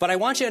 But I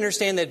want you to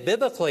understand that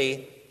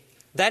biblically,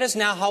 that is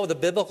not how the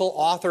biblical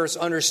authors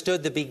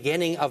understood the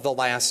beginning of the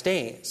last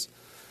days.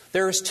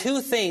 There's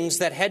 2 things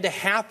that had to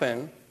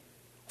happen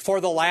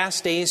for the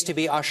last days to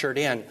be ushered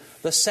in.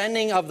 The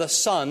sending of the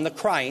Son, the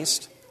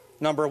Christ,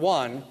 number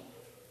 1,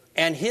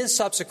 and his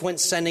subsequent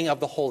sending of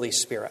the Holy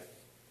Spirit.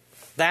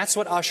 That's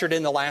what ushered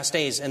in the last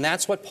days, and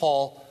that's what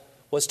Paul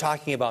was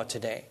talking about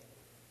today.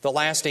 The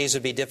last days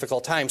would be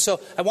difficult times. So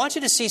I want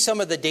you to see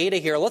some of the data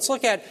here. Let's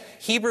look at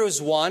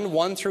Hebrews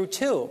 1 through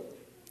 2.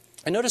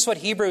 And notice what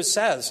Hebrews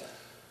says.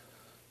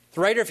 The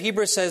writer of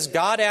Hebrews says,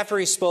 God, after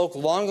he spoke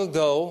long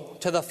ago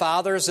to the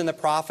fathers and the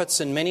prophets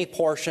in many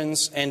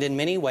portions and in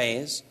many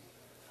ways,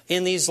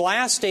 in these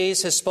last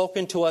days has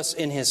spoken to us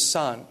in his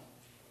Son,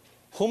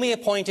 whom he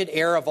appointed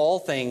heir of all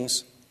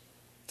things,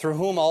 through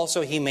whom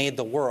also he made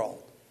the world.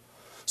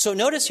 So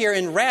notice here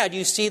in red,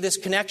 you see this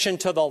connection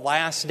to the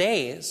last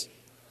days.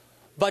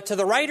 But to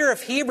the writer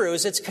of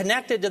Hebrews, it's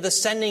connected to the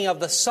sending of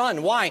the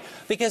Son. Why?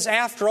 Because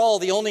after all,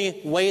 the only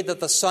way that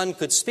the Son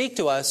could speak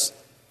to us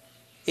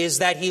is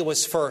that he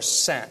was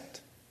first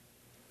sent.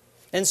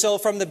 And so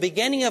from the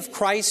beginning of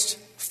Christ's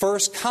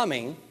first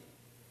coming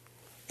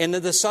and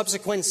the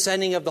subsequent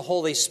sending of the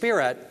Holy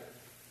Spirit,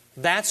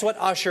 that's what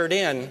ushered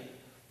in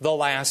the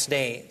last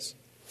days.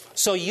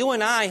 So you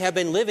and I have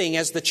been living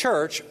as the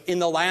church in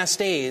the last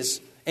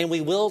days, and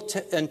we will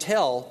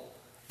until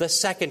the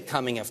second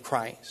coming of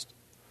Christ.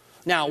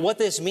 Now, what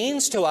this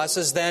means to us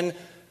is then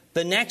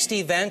the next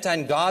event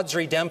on God's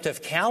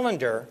redemptive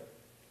calendar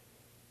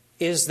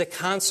is the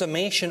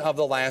consummation of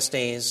the last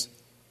days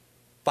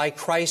by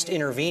Christ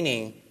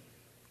intervening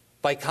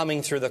by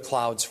coming through the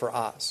clouds for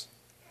us.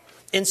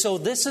 And so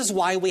this is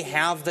why we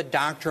have the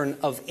doctrine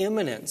of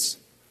imminence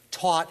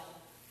taught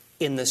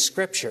in the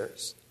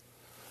Scriptures.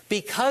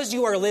 Because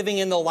you are living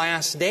in the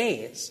last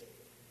days,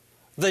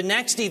 the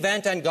next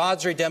event on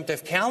God's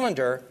redemptive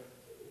calendar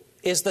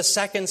is the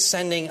second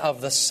sending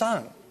of the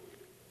Son.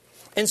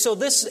 And so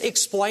this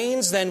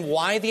explains then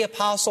why the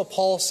Apostle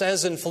Paul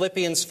says in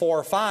Philippians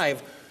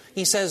 4:5,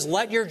 he says,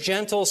 "Let your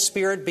gentle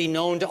spirit be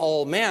known to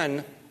all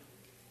men,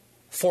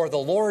 for the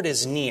Lord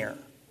is near."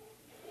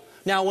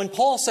 Now, when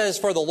Paul says,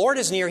 "For the Lord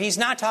is near," he's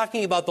not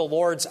talking about the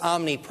Lord's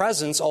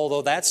omnipresence,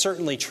 although that's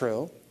certainly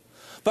true.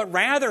 But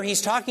rather,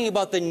 he's talking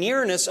about the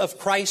nearness of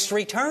Christ's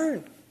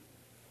return.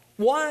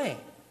 Why?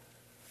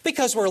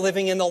 Because we're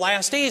living in the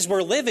last days.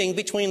 We're living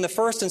between the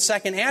first and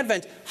second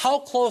advent. How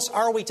close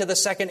are we to the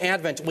second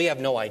advent? We have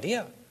no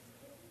idea.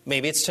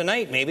 Maybe it's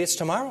tonight. Maybe it's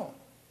tomorrow.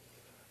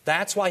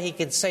 That's why he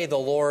could say the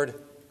Lord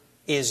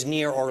is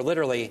near, or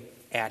literally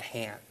at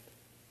hand.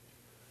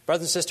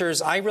 Brothers and sisters,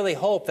 I really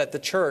hope that the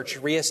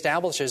church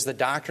reestablishes the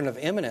doctrine of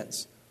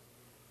imminence.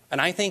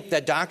 And I think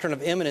that doctrine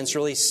of imminence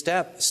really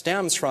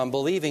stems from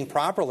believing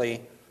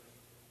properly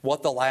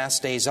what the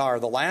last days are.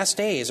 The last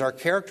days are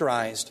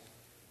characterized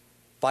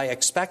by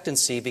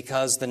expectancy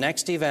because the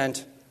next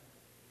event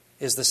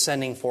is the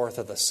sending forth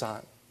of the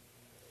Son.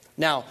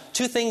 Now,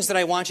 two things that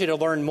I want you to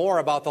learn more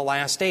about the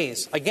last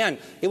days. Again,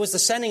 it was the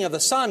sending of the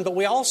Son, but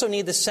we also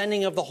need the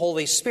sending of the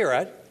Holy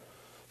Spirit.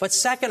 But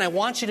second, I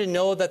want you to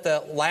know that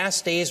the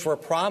last days were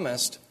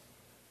promised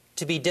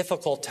to be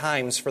difficult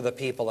times for the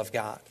people of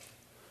God.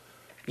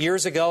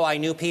 Years ago, I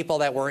knew people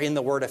that were in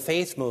the Word of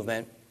Faith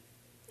movement,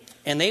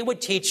 and they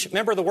would teach,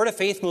 remember the Word of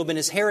Faith movement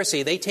is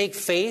heresy. They take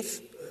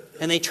faith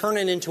and they turn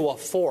it into a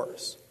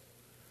force.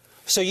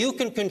 So you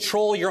can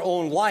control your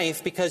own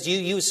life because you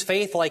use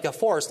faith like a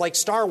force. Like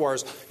Star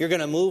Wars, you're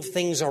going to move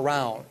things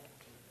around.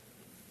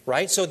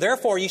 Right? So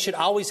therefore, you should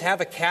always have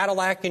a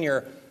Cadillac in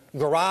your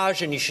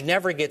garage, and you should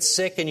never get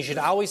sick, and you should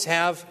always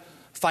have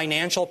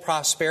financial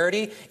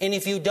prosperity. And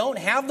if you don't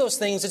have those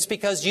things, it's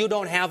because you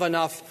don't have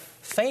enough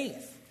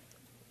faith.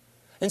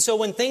 And so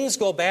when things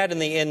go bad,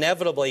 and they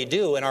inevitably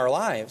do in our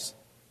lives,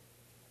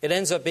 it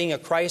ends up being a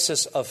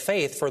crisis of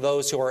faith for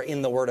those who are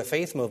in the Word of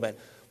Faith movement.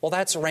 Well,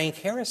 that's rank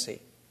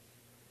heresy.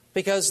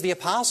 Because the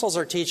apostles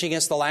are teaching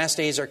us the last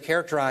days are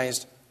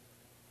characterized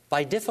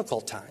by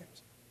difficult times.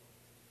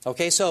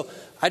 Okay, so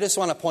I just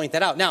want to point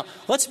that out. Now,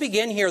 let's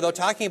begin here, though,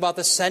 talking about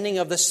the sending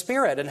of the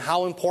Spirit and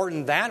how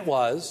important that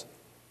was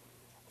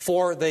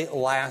for the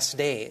last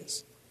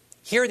days.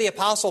 Here the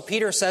Apostle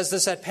Peter says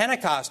this at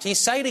Pentecost. He's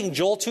citing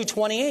Joel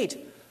 2:28.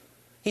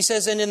 He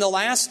says, "And in the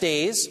last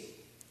days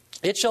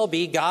it shall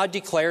be, God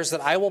declares,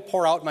 that I will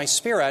pour out my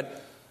Spirit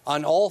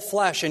on all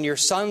flesh, and your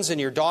sons and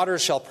your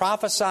daughters shall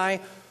prophesy,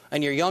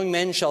 and your young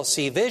men shall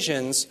see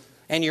visions,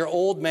 and your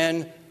old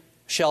men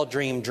shall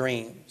dream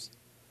dreams."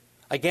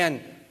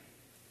 Again,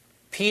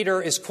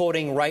 Peter is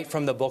quoting right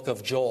from the book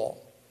of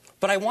Joel.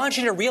 But I want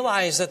you to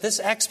realize that this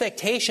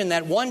expectation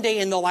that one day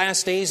in the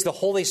last days the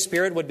Holy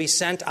Spirit would be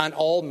sent on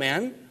all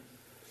men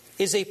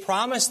is a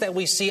promise that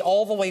we see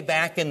all the way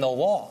back in the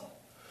law.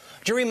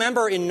 Do you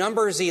remember in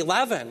Numbers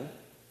 11,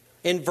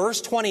 in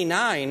verse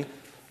 29,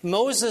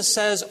 Moses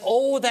says,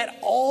 "Oh, that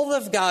all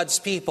of God's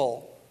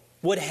people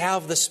would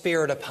have the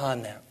Spirit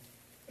upon them."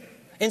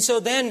 And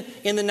so then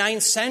in the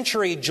 9th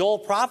century, Joel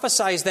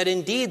prophesies that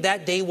indeed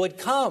that day would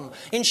come.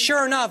 And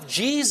sure enough,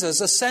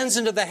 Jesus ascends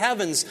into the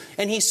heavens,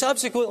 and he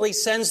subsequently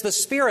sends the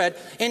Spirit.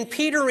 And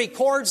Peter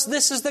records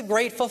this is the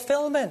great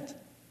fulfillment.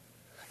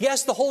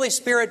 Yes, the Holy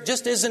Spirit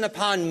just isn't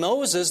upon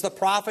Moses, the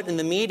prophet and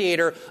the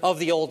mediator of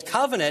the Old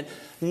Covenant.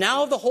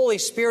 Now the Holy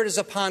Spirit is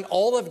upon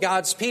all of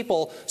God's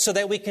people so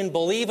that we can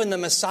believe in the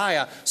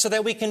Messiah, so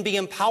that we can be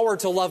empowered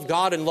to love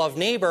God and love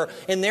neighbor,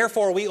 and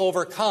therefore we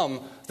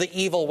overcome the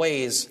evil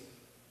ways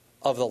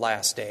of the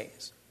last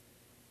days.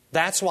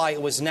 That's why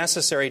it was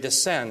necessary to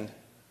send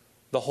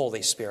the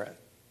Holy Spirit.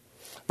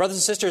 Brothers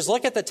and sisters,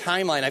 look at the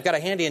timeline. I've got a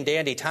handy and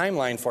dandy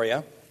timeline for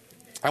you.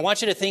 I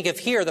want you to think of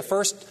here, the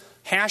first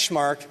hash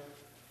mark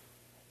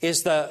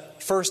is the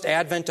first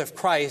advent of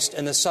Christ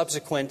and the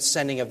subsequent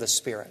sending of the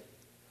Spirit.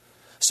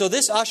 So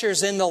this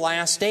ushers in the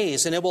last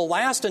days, and it will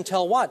last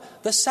until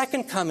what? The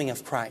second coming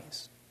of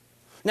Christ.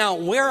 Now,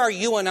 where are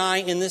you and I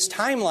in this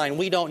timeline?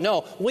 We don't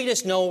know. We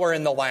just know we're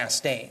in the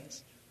last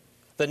days.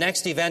 The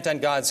next event on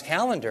God's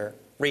calendar,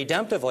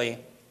 redemptively,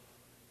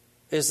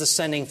 is the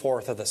sending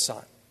forth of the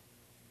Son.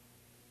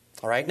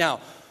 All right, now,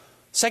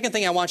 Second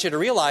thing I want you to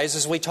realize,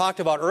 as we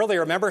talked about earlier,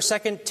 remember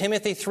 2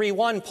 Timothy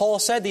 3:1, Paul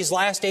said these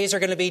last days are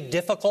going to be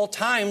difficult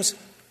times.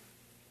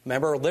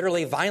 Remember,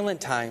 literally violent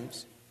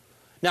times.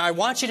 Now, I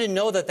want you to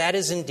know that that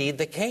is indeed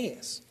the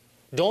case.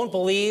 Don't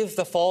believe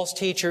the false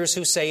teachers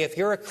who say if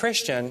you're a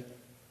Christian,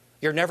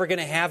 you're never going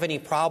to have any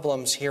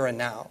problems here and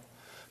now.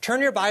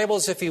 Turn your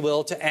Bibles, if you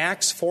will, to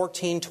Acts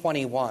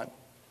 14:21.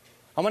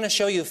 I'm going to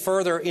show you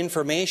further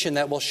information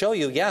that will show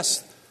you,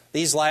 yes,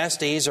 these last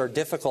days are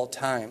difficult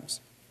times.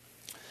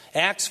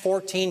 Acts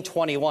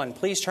 14:21.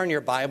 Please turn your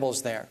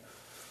Bibles there.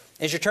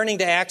 As you're turning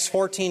to Acts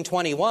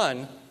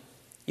 14:21,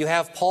 you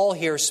have Paul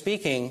here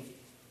speaking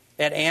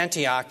at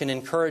Antioch and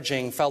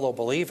encouraging fellow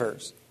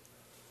believers.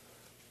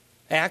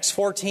 Acts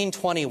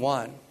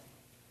 14:21.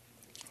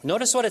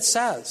 Notice what it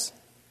says.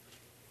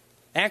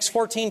 Acts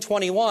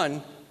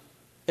 14:21,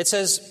 it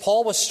says,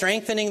 Paul was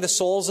strengthening the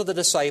souls of the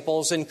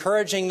disciples,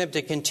 encouraging them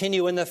to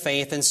continue in the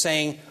faith, and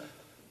saying,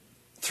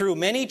 through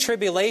many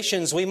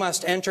tribulations we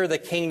must enter the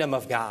kingdom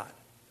of God.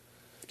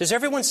 Does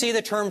everyone see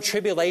the term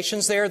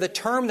tribulations there? The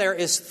term there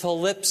is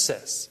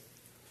thlipsis.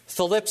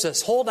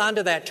 Thlipsis. Hold on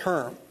to that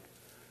term.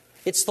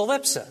 It's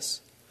thlipsis.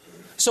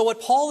 So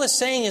what Paul is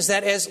saying is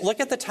that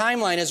look at the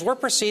timeline, as we're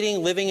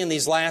proceeding, living in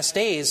these last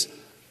days,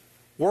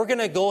 we're going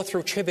to go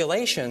through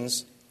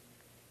tribulations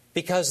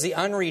because the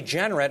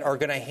unregenerate are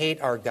going to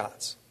hate our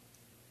guts.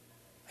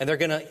 And they're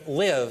going to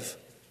live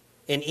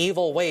in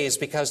evil ways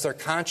because their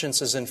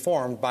conscience is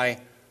informed by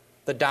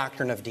the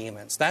doctrine of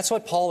demons. That's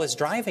what Paul is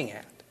driving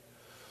at.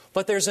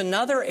 But there's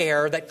another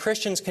error that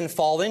Christians can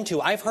fall into.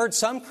 I've heard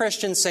some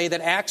Christians say that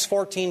Acts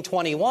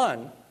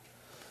 14:21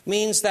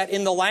 means that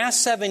in the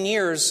last 7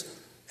 years,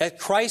 at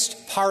Christ's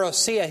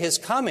parousia, his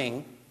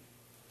coming,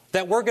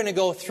 that we're going to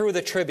go through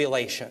the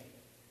tribulation.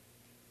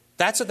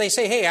 That's what they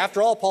say. Hey,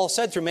 after all, Paul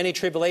said through many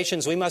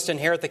tribulations we must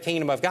inherit the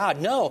kingdom of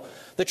God. No,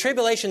 the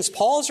tribulations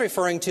Paul's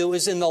referring to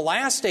is in the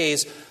last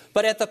days,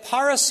 but at the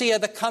parousia,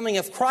 the coming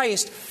of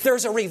Christ,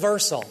 there's a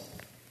reversal.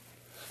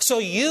 So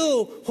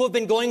you who have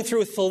been going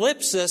through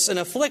thlipsis and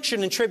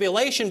affliction and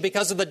tribulation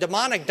because of the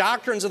demonic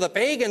doctrines of the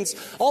pagans,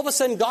 all of a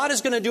sudden God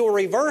is going to do a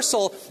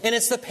reversal, and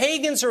it's the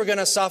pagans who are going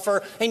to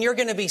suffer and you're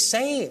going to be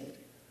saved.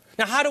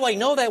 Now, how do I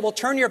know that? Well,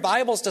 turn your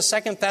Bibles to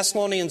 2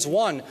 Thessalonians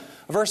 1,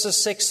 verses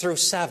 6 through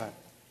 7.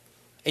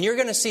 And you're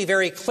going to see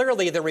very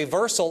clearly the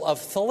reversal of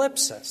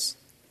thlipsis.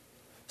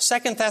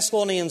 2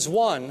 Thessalonians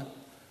 1,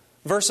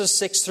 verses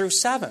 6 through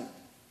 7.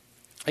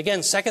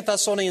 Again, 2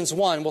 Thessalonians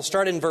 1, we'll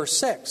start in verse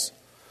 6.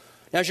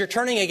 Now, as you're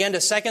turning again to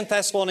 2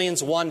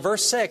 Thessalonians 1,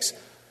 verse 6,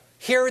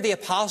 here the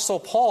Apostle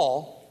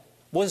Paul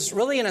was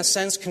really, in a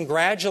sense,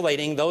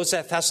 congratulating those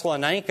at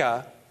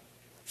Thessalonica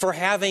for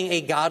having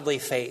a godly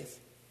faith,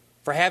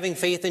 for having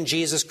faith in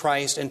Jesus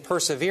Christ and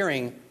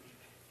persevering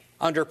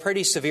under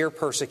pretty severe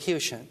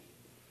persecution.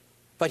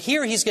 But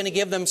here he's going to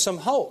give them some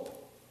hope.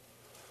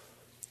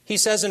 He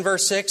says in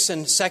verse 6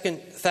 in 2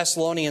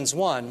 Thessalonians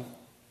 1,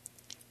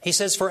 he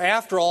says, for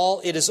after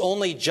all, it is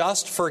only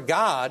just for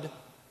God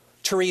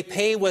to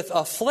repay with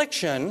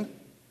affliction,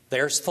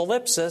 there's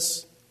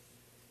thlipsis,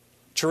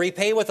 to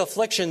repay with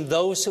affliction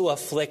those who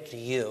afflict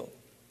you.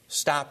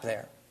 Stop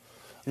there.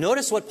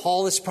 Notice what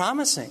Paul is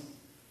promising.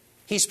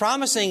 He's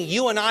promising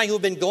you and I who've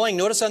been going,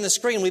 notice on the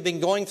screen, we've been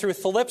going through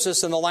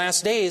thlipsis in the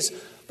last days,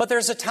 but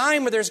there's a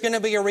time where there's going to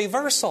be a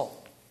reversal.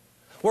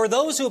 Where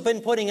those who have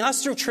been putting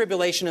us through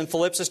tribulation and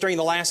thlipsis during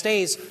the last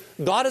days,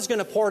 God is going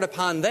to pour it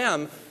upon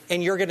them,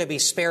 and you're going to be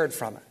spared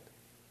from it.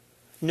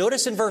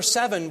 Notice in verse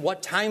 7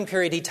 what time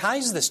period he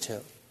ties this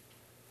to.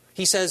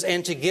 He says,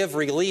 and to give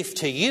relief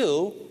to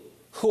you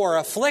who are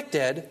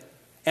afflicted,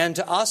 and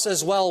to us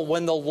as well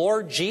when the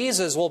Lord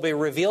Jesus will be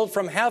revealed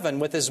from heaven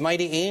with his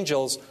mighty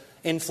angels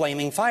in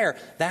flaming fire.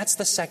 That's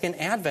the second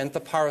advent, the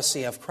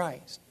parousia of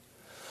Christ.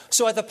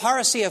 So at the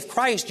parousia of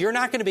Christ, you're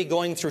not going to be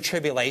going through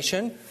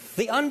tribulation.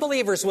 The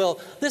unbelievers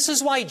will. This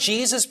is why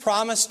Jesus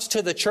promised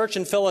to the church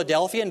in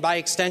Philadelphia, and by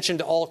extension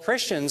to all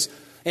Christians,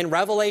 in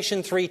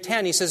Revelation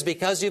 3:10, he says,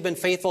 because you've been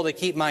faithful to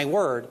keep my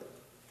word,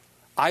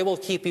 I will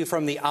keep you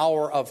from the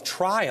hour of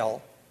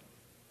trial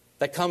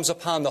that comes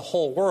upon the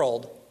whole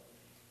world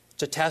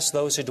to test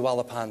those who dwell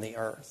upon the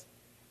earth.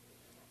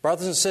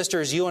 Brothers and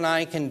sisters, you and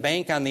I can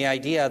bank on the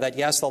idea that,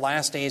 yes, the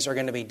last days are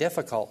going to be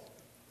difficult.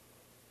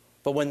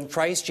 But when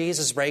Christ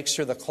Jesus breaks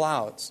through the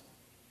clouds,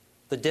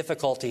 the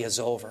difficulty is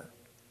over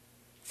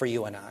for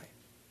you and I.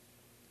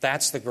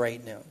 That's the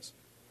great news.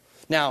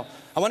 Now,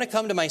 I want to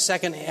come to my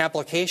second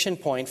application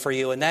point for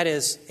you, and that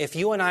is, if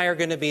you and I are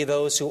going to be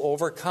those who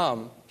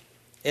overcome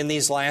in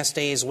these last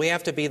days, we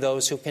have to be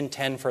those who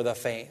contend for the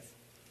faith,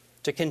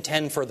 to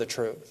contend for the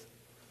truth.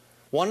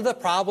 One of the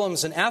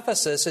problems in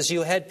Ephesus is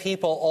you had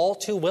people all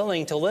too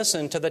willing to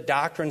listen to the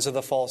doctrines of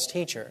the false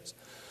teachers.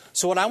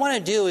 So what I want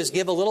to do is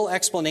give a little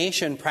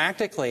explanation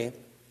practically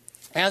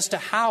as to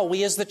how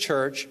we as the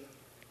church,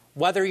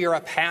 whether you're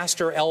a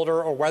pastor,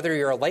 elder, or whether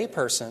you're a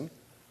layperson,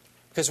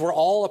 because we're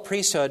all a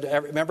priesthood.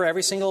 Remember,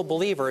 every single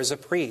believer is a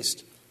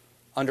priest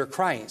under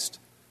Christ.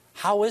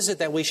 How is it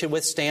that we should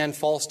withstand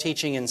false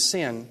teaching and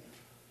sin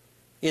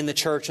in the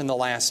church in the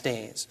last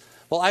days?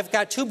 Well, I've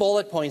got 2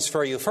 bullet points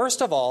for you.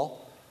 First of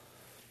all,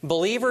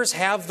 believers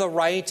have the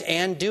right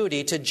and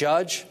duty to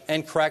judge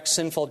and correct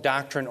sinful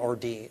doctrine or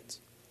deeds.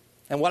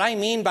 And what I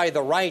mean by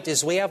the right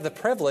is we have the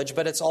privilege,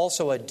 but it's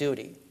also a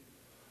duty.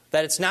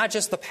 That it's not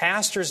just the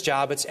pastor's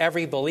job, it's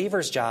every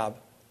believer's job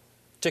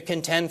to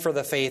contend for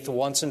the faith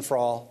once and for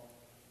all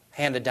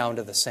handed down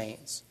to the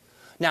saints.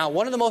 Now,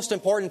 one of the most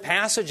important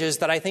passages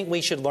that I think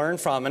we should learn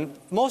from, and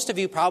most of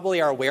you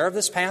probably are aware of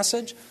this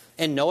passage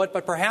and know it,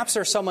 but perhaps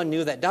there's someone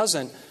new that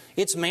doesn't,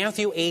 it's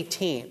Matthew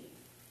 18,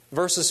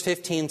 verses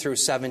 15 through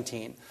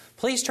 17.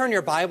 Please turn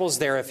your Bibles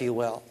there if you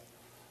will.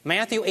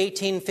 Matthew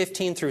 18,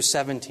 15 through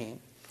 17.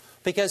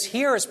 Because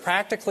here is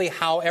practically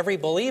how every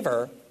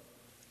believer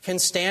can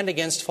stand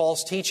against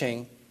false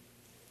teaching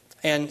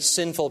and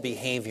sinful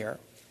behavior.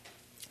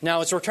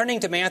 Now, as we're turning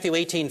to Matthew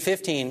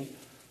 18:15,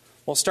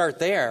 we'll start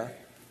there.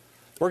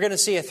 We're going to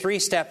see a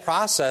 3-step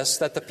process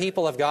that the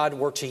people of God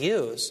were to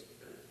use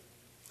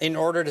in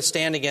order to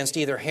stand against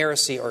either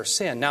heresy or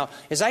sin. Now,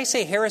 as I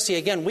say heresy,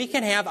 again, we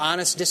can have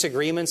honest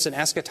disagreements in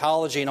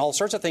eschatology and all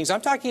sorts of things.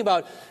 I'm talking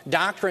about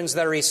doctrines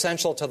that are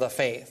essential to the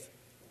faith.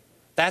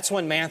 That's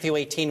when Matthew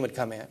 18 would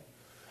come in.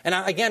 And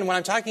again, when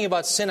I'm talking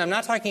about sin, I'm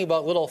not talking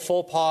about little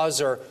faux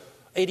pas or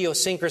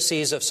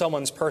idiosyncrasies of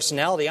someone's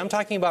personality. I'm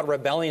talking about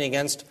rebelling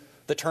against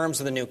the terms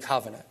of the new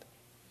covenant.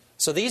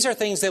 So these are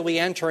things that we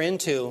enter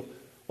into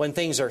when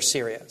things are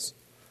serious.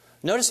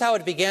 Notice how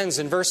it begins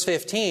in verse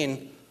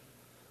 15.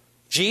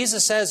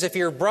 Jesus says, if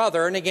your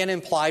brother, and again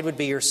implied would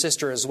be your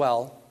sister as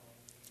well,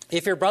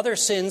 if your brother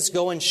sins,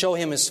 go and show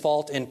him his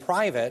fault in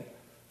private.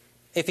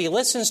 If he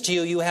listens to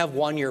you, you have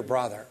won your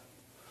brother.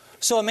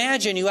 So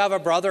imagine you have a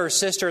brother or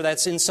sister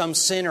that's in some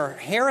sin or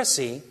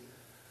heresy.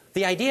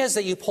 The idea is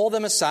that you pull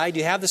them aside,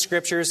 you have the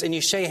scriptures, and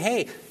you say,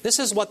 hey, this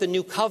is what the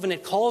new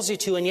covenant calls you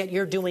to, and yet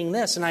you're doing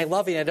this, and I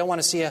love you, and I don't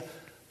want to see you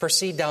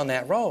proceed down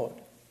that road.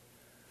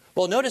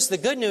 Well, notice the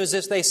good news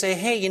is they say,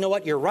 hey, you know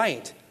what, you're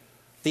right.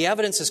 The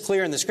evidence is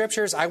clear in the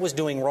scriptures. I was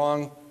doing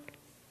wrong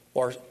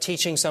or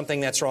teaching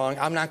something that's wrong.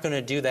 I'm not going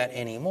to do that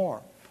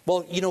anymore.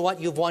 Well, you know what?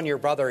 You've won your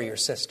brother or your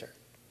sister.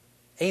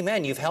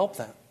 Amen. You've helped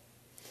them.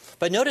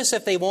 But notice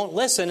if they won't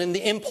listen, and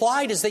the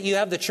implied is that you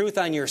have the truth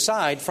on your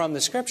side from the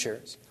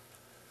scriptures.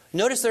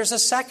 Notice there's a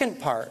second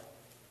part.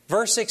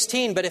 Verse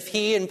 16, but if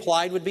he,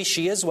 implied would be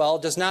she as well,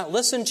 does not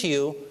listen to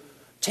you,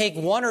 take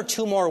 1 or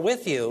 2 more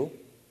with you,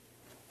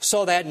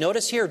 so that,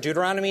 notice here,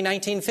 Deuteronomy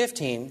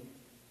 19:15,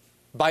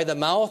 by the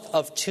mouth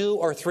of 2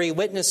 or 3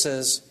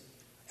 witnesses,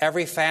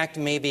 every fact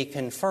may be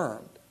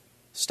confirmed.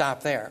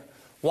 Stop there.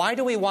 Why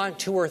do we want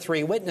 2 or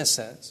 3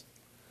 witnesses?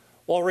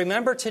 Well,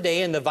 remember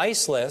today in the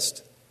vice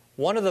list,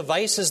 one of the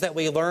vices that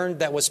we learned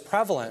that was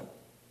prevalent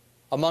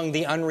among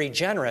the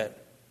unregenerate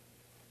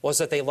was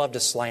that they love to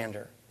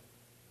slander.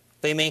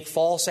 They make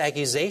false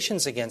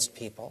accusations against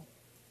people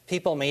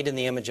made in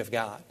the image of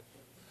God.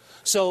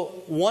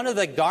 So one of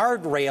the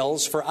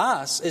guardrails for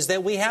us is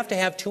that we have to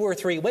have 2 or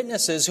 3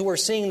 witnesses who are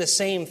seeing the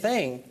same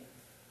thing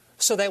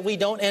so that we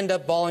don't end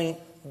up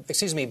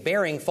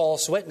bearing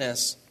false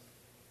witness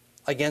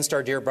against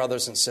our dear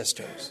brothers and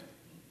sisters.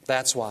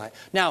 That's why.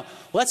 Now,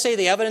 let's say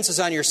the evidence is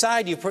on your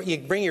side. You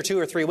bring your 2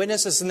 or 3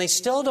 witnesses and they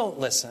still don't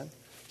listen.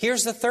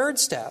 Here's the third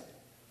step.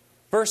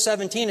 Verse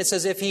 17, it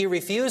says, if he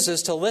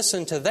refuses to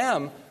listen to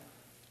them,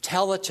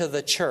 tell it to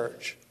the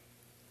church.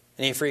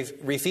 And if he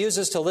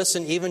refuses to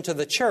listen even to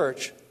the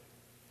church,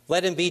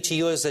 let him be to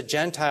you as a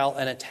Gentile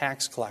and a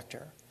tax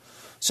collector.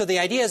 So the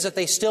idea is that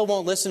they still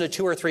won't listen to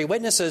 2 or 3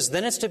 witnesses,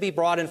 then it's to be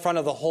brought in front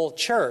of the whole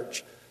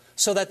church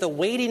so that the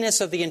weightiness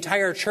of the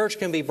entire church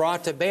can be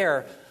brought to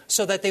bear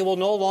so that they will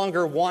no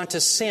longer want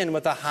to sin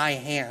with a high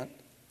hand.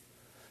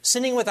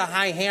 Sinning with a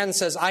high hand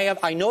says,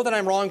 I know that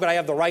I'm wrong, but I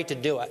have the right to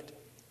do it.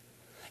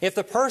 If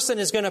the person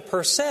is going to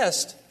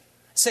persist,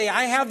 say,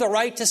 I have the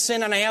right to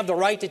sin and I have the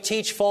right to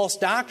teach false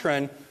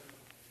doctrine,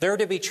 they're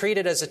to be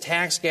treated as a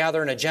tax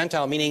gatherer and a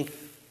Gentile, meaning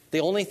the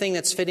only thing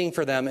that's fitting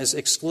for them is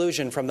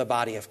exclusion from the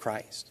body of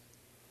Christ.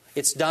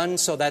 It's done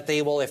so that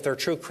they will, if they're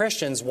true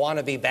Christians, want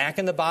to be back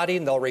in the body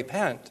and they'll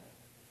repent.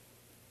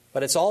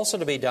 But it's also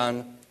to be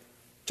done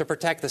to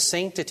protect the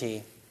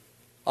sanctity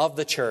of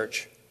the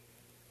church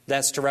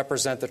that's to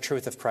represent the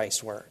truth of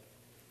Christ's word.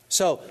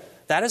 So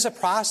that is a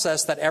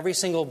process that every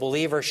single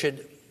believer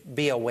should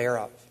be aware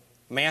of.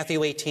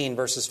 Matthew 18,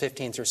 verses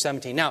 15 through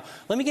 17. Now,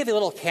 let me give you a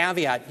little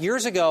caveat.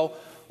 Years ago,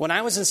 when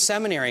I was in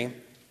seminary,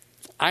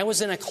 I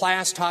was in a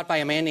class taught by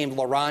a man named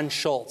Laron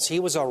Schultz.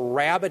 He was a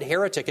rabid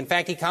heretic. In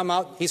fact, he's come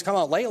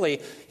out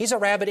lately. He's a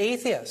rabid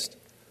atheist.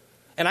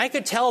 And I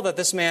could tell that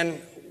this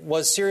man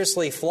was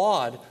seriously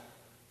flawed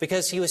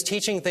because he was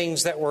teaching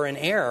things that were in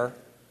error.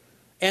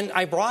 And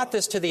I brought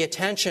this to the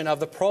attention of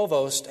the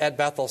provost at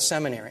Bethel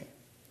Seminary.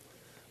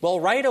 Well,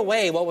 right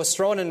away, what was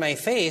thrown in my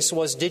face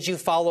was, did you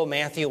follow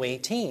Matthew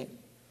 18?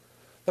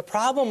 The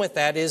problem with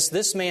that is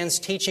this man's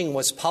teaching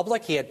was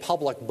public. He had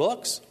public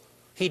books.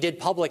 He did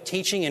public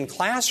teaching in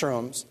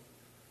classrooms.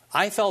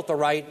 I felt the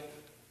right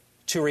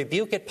to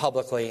rebuke it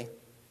publicly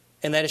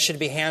and that it should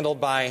be handled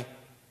by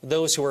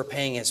those who were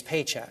paying his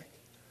paycheck.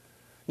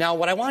 Now,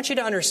 what I want you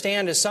to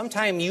understand is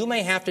sometime you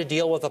may have to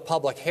deal with a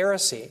public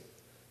heresy,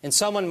 and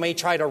someone may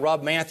try to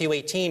rub Matthew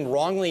 18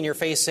 wrongly in your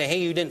face, say,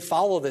 hey, you didn't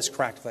follow this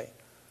correctly.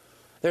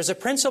 There's a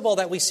principle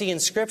that we see in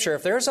Scripture.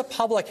 If there's a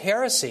public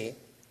heresy,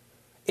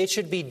 it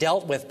should be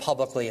dealt with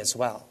publicly as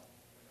well.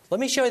 Let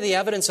me show you the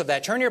evidence of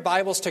that. Turn your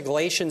Bibles to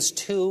Galatians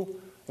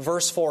 2,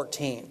 verse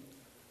 14.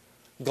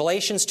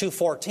 Galatians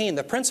 2:14.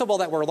 The principle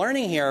that we're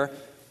learning here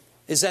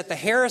is that the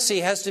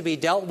heresy has to be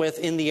dealt with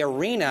in the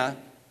arena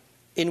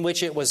in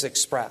which it was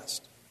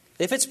expressed.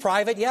 If it's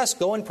private, yes,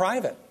 go in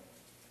private.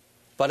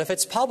 But if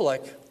it's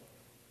public,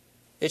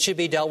 it should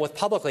be dealt with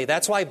publicly.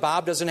 That's why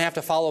Bob doesn't have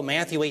to follow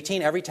Matthew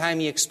 18 every time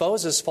he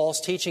exposes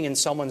false teaching in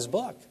someone's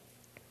book,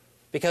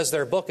 because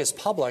their book is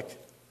public,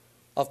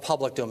 of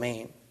public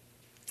domain.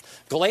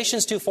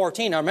 Galatians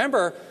 2:14. Now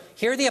remember,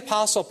 here the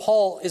Apostle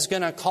Paul is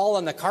going to call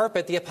on the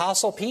carpet the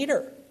Apostle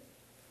Peter.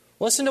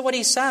 Listen to what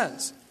he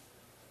says.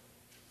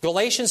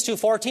 Galatians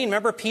 2:14.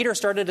 Remember, Peter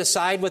started to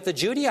side with the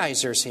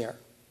Judaizers here.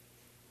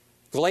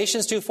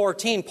 Galatians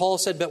 2:14, Paul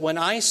said, but when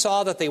I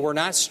saw that they were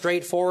not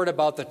straightforward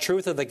about the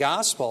truth of the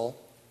gospel,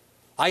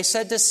 I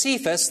said to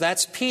Cephas,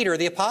 that's Peter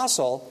the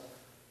apostle,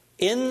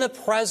 in the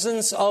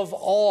presence of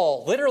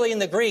all, literally in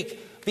the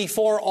Greek,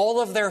 before all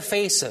of their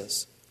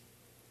faces,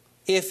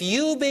 if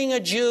you, being a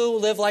Jew,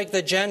 live like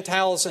the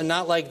Gentiles and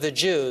not like the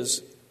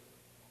Jews,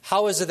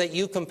 how is it that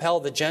you compel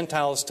the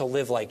Gentiles to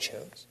live like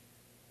Jews?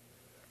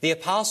 The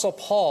Apostle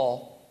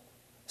Paul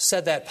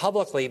said that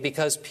publicly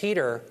because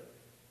Peter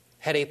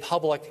had a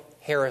public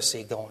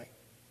heresy going.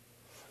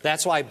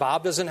 That's why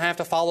Bob doesn't have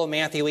to follow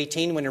Matthew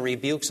 18 when he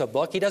rebukes a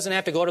book. He doesn't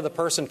have to go to the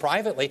person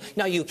privately.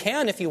 Now, you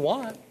can if you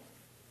want.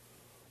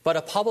 But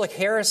a public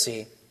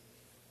heresy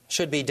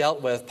should be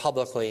dealt with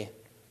publicly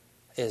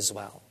as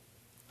well.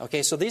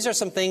 Okay, so these are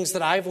some things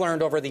that I've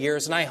learned over the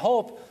years, and I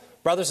hope,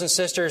 brothers and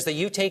sisters, that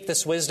you take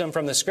this wisdom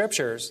from the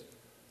Scriptures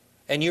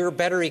and you're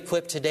better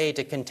equipped today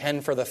to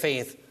contend for the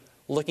faith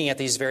looking at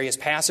these various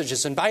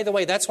passages. And by the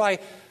way, that's why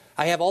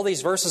I have all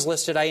these verses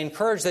listed. I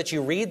encourage that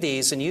you read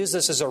these and use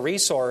this as a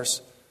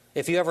resource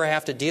if you ever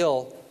have to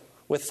deal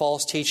with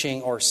false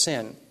teaching or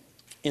sin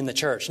in the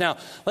church. Now,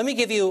 let me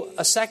give you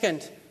a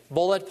second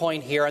bullet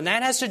point here, and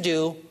that has to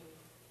do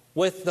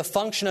with the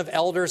function of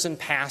elders and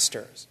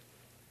pastors.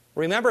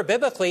 Remember,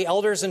 biblically,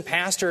 elders and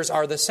pastors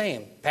are the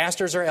same.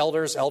 Pastors are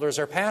elders, elders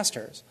are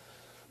pastors.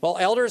 Well,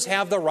 elders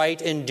have the right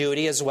and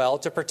duty as well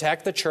to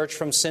protect the church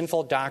from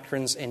sinful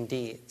doctrines and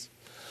deeds.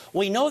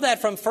 We know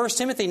that from 1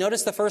 Timothy.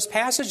 Notice the first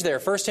passage there,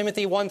 1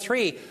 Timothy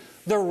 1:3.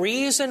 The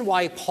reason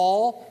why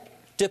Paul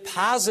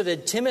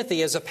deposited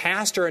Timothy as a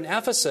pastor in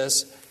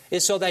Ephesus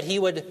is so that he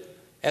would,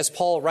 as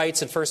Paul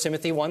writes in 1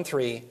 Timothy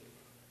 1:3,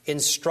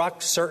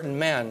 instruct certain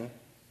men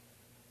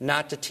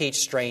not to teach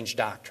strange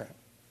doctrine.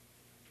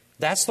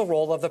 That's the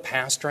role of the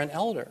pastor and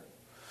elder.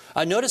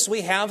 Notice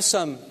we have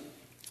some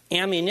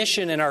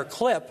ammunition in our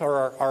clip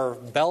or our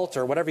belt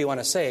or whatever you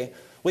want to say.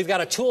 We've got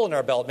a tool in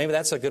our belt, maybe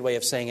that's a good way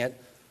of saying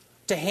it,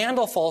 to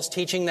handle false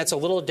teaching that's a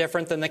little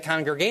different than the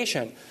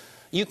congregation.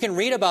 You can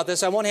read about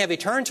this. I won't have you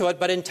turn to it,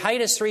 but in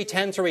Titus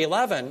 3:10 through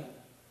 11,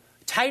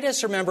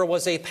 Titus, remember,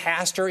 was a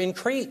pastor in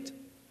Crete.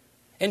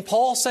 And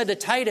Paul said to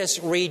Titus,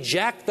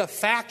 reject the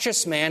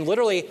factious man,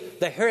 literally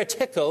the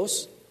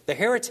heretikos, the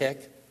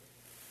heretic,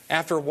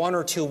 after one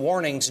or two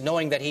warnings,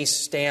 knowing that he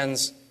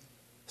stands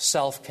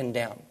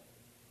self-condemned.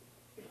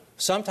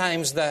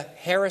 Sometimes the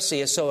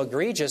heresy is so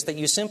egregious that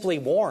you simply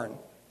warn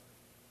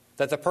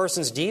that the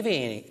person's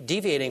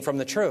deviating from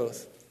the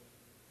truth.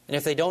 And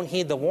if they don't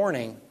heed the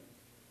warning,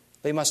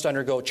 they must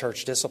undergo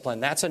church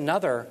discipline. That's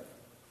another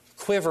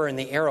quiver in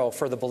the arrow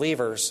for the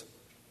believers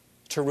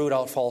to root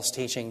out false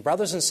teaching.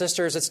 Brothers and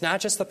sisters, it's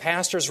not just the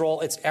pastor's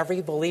role, it's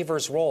every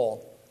believer's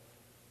role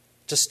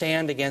to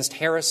stand against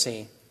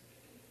heresy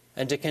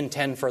and to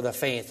contend for the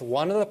faith.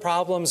 One of the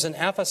problems in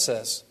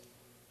Ephesus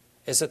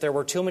is that there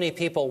were too many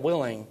people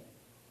willing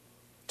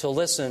to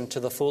listen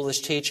to the foolish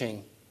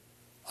teaching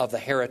of the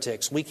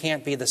heretics. We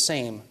can't be the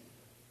same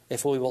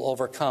if we will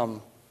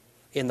overcome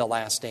in the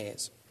last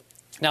days.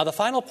 Now, the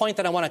final point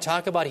that I want to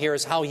talk about here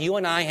is how you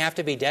and I have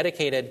to be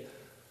dedicated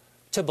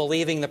to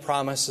believing the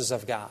promises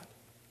of God.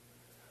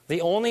 The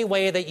only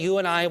way that you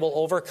and I will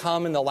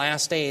overcome in the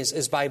last days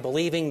is by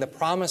believing the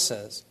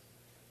promises,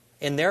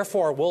 and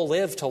therefore we'll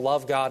live to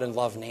love God and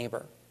love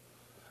neighbor.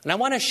 And I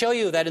want to show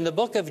you that in the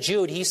book of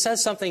Jude, he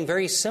says something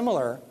very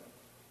similar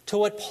to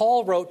what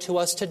Paul wrote to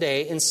us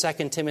today in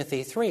 2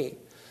 Timothy 3.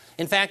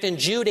 In fact, in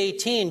Jude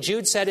 18,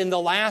 Jude said, in the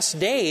last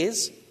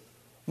days,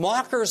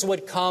 mockers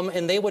would come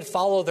and they would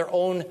follow their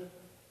own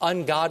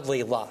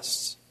ungodly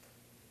lusts.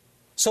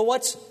 So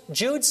what's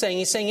Jude saying?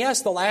 He's saying,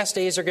 yes, the last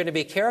days are going to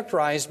be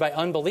characterized by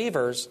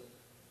unbelievers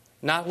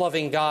not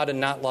loving God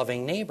and not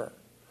loving neighbor.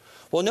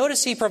 Well,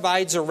 notice he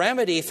provides a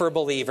remedy for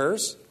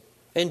believers.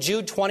 In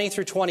Jude 20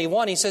 through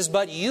 21, he says,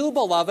 but you,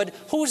 beloved,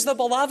 who's the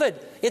beloved?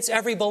 It's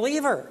every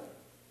believer.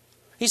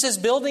 He says,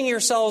 building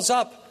yourselves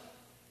up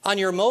on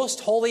your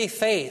most holy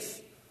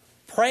faith,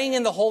 praying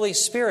in the Holy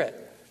Spirit,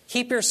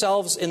 keep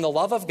yourselves in the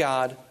love of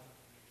God,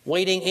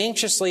 waiting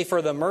anxiously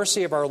for the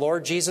mercy of our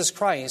Lord Jesus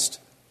Christ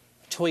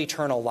to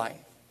eternal life.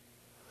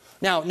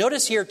 Now,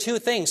 notice here two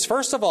things.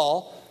 First of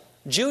all,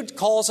 Jude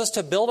calls us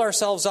to build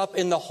ourselves up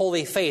in the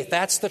holy faith.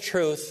 That's the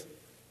truth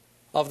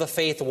of the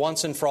faith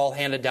once and for all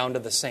handed down to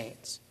the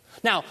saints.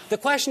 Now, the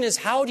question is,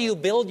 how do you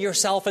build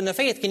yourself in the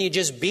faith? Can you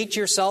just beat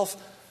yourself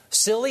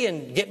silly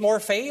and get more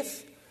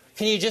faith?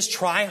 Can you just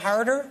try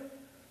harder?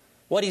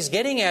 What he's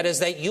getting at is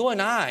that you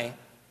and I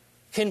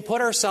can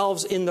put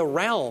ourselves in the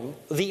realm,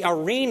 the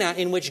arena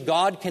in which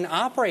God can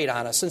operate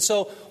on us. And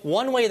so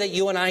one way that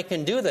you and I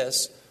can do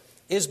this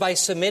is by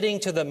submitting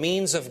to the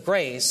means of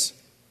grace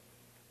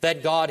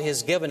that God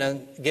has given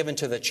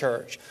to the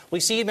church.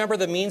 We see, remember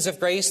the means of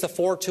grace, the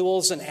four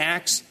tools in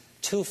Acts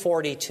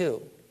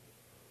 2:42,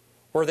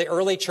 where the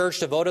early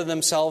church devoted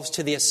themselves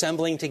to the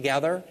assembling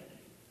together,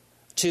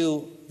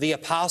 to the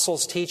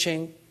apostles'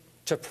 teaching,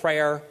 to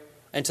prayer,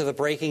 and to the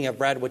breaking of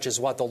bread, which is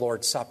what the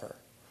Lord's Supper.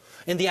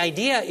 And the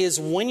idea is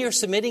when you're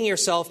submitting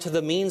yourself to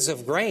the means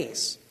of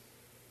grace,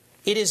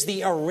 it is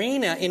the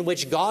arena in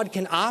which God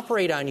can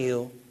operate on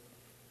you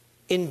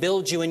and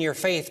build you in your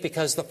faith,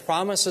 because the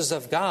promises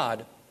of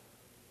God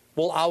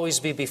will always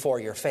be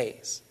before your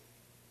face.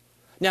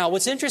 Now,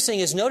 what's interesting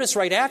is notice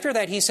right after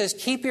that he says,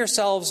 keep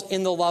yourselves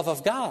in the love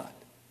of God.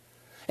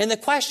 And the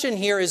question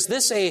here, is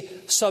this a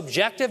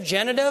subjective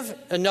genitive?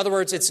 In other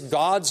words, it's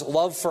God's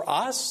love for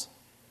us?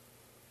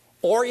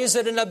 Or is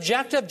it an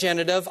objective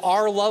genitive,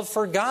 our love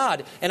for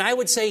God? And I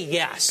would say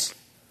yes.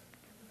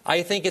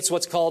 I think it's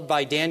what's called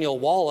by Daniel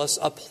Wallace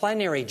a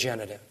plenary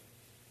genitive.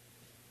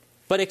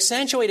 But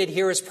accentuated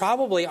here is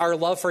probably our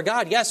love for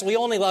God. Yes, we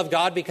only love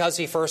God because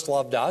He first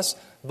loved us.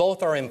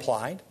 Both are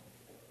implied.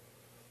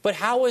 But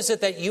how is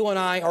it that you and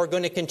I are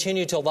going to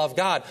continue to love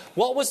God?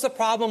 What was the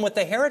problem with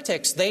the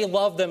heretics? They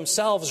loved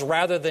themselves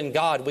rather than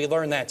God. We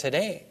learn that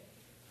today.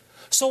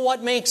 So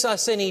what makes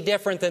us any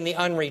different than the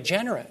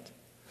unregenerate?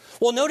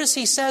 Well, notice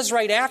he says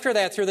right after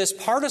that, through this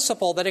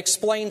participle that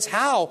explains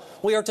how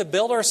we are to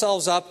build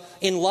ourselves up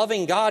in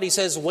loving God. He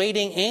says,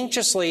 waiting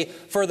anxiously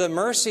for the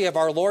mercy of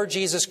our Lord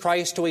Jesus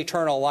Christ to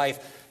eternal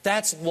life.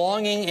 That's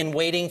longing and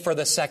waiting for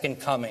the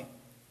second coming.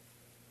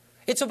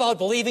 It's about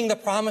believing the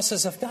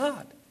promises of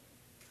God.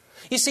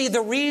 You see,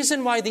 the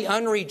reason why the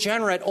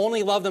unregenerate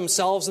only love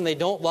themselves and they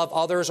don't love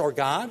others or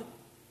God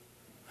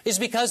is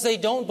because they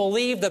don't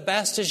believe the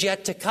best is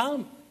yet to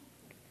come.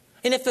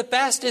 And if the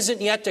best isn't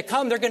yet to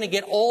come, they're going to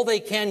get all they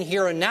can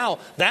here and now.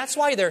 That's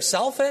why they're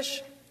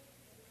selfish.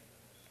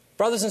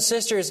 Brothers and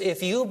sisters,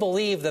 if you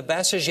believe the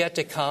best is yet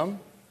to come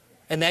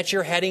and that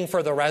you're heading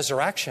for the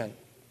resurrection,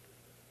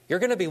 you're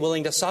going to be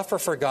willing to suffer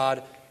for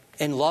God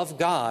and love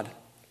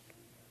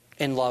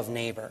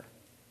neighbor.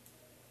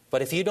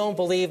 But if you don't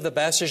believe the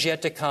best is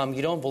yet to come,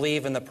 you don't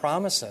believe in the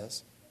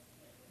promises,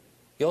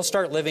 you'll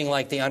start living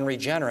like the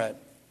unregenerate,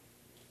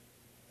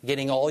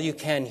 getting all you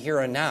can here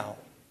and now,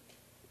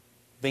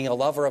 being a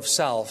lover of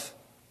self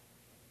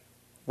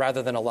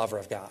rather than a lover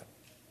of God.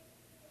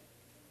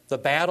 The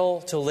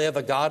battle to live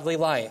a godly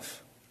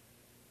life,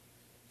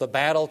 the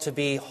battle to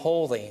be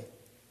holy,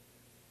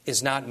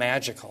 is not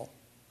magical.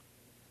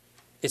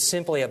 It's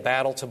simply a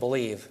battle to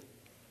believe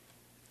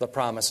the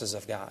promises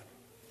of God.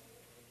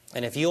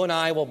 And if you and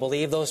I will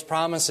believe those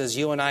promises,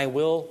 you and I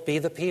will be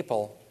the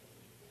people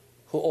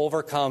who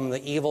overcome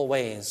the evil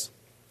ways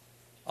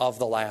of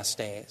the last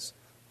days.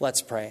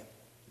 Let's pray.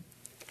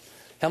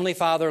 Heavenly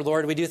Father,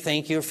 Lord, we do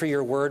thank you for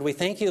your word. We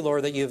thank you,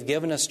 Lord, that you've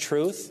given us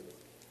truth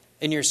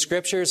in your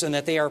scriptures and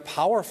that they are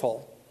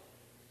powerful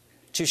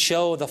to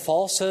show the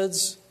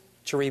falsehoods,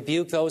 to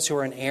rebuke those who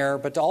are in error,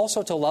 but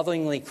also to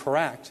lovingly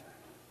correct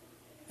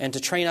and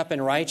to train up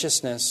in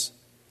righteousness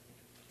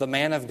the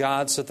man of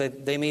God so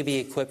that they may be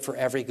equipped for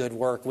every good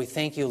work. We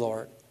thank you,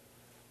 Lord.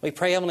 We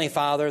pray, Heavenly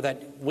Father,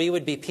 that we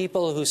would be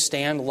people who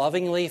stand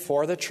lovingly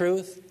for the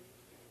truth,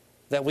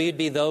 that we would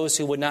be those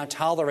who would not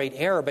tolerate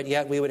error, but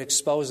yet we would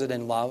expose it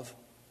in love.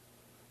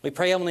 We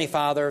pray, Heavenly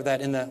Father, that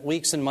in the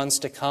weeks and months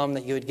to come,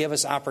 that you would give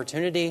us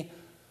opportunity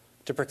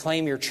to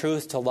proclaim your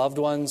truth to loved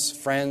ones,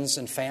 friends,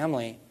 and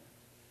family,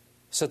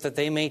 so that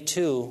they may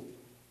too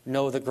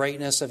know the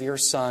greatness of your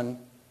Son,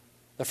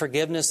 the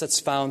forgiveness that's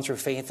found through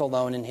faith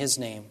alone in His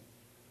name.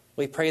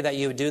 We pray that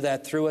you would do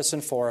that through us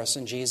and for us.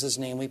 In Jesus'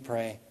 name we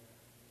pray.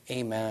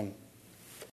 Amen.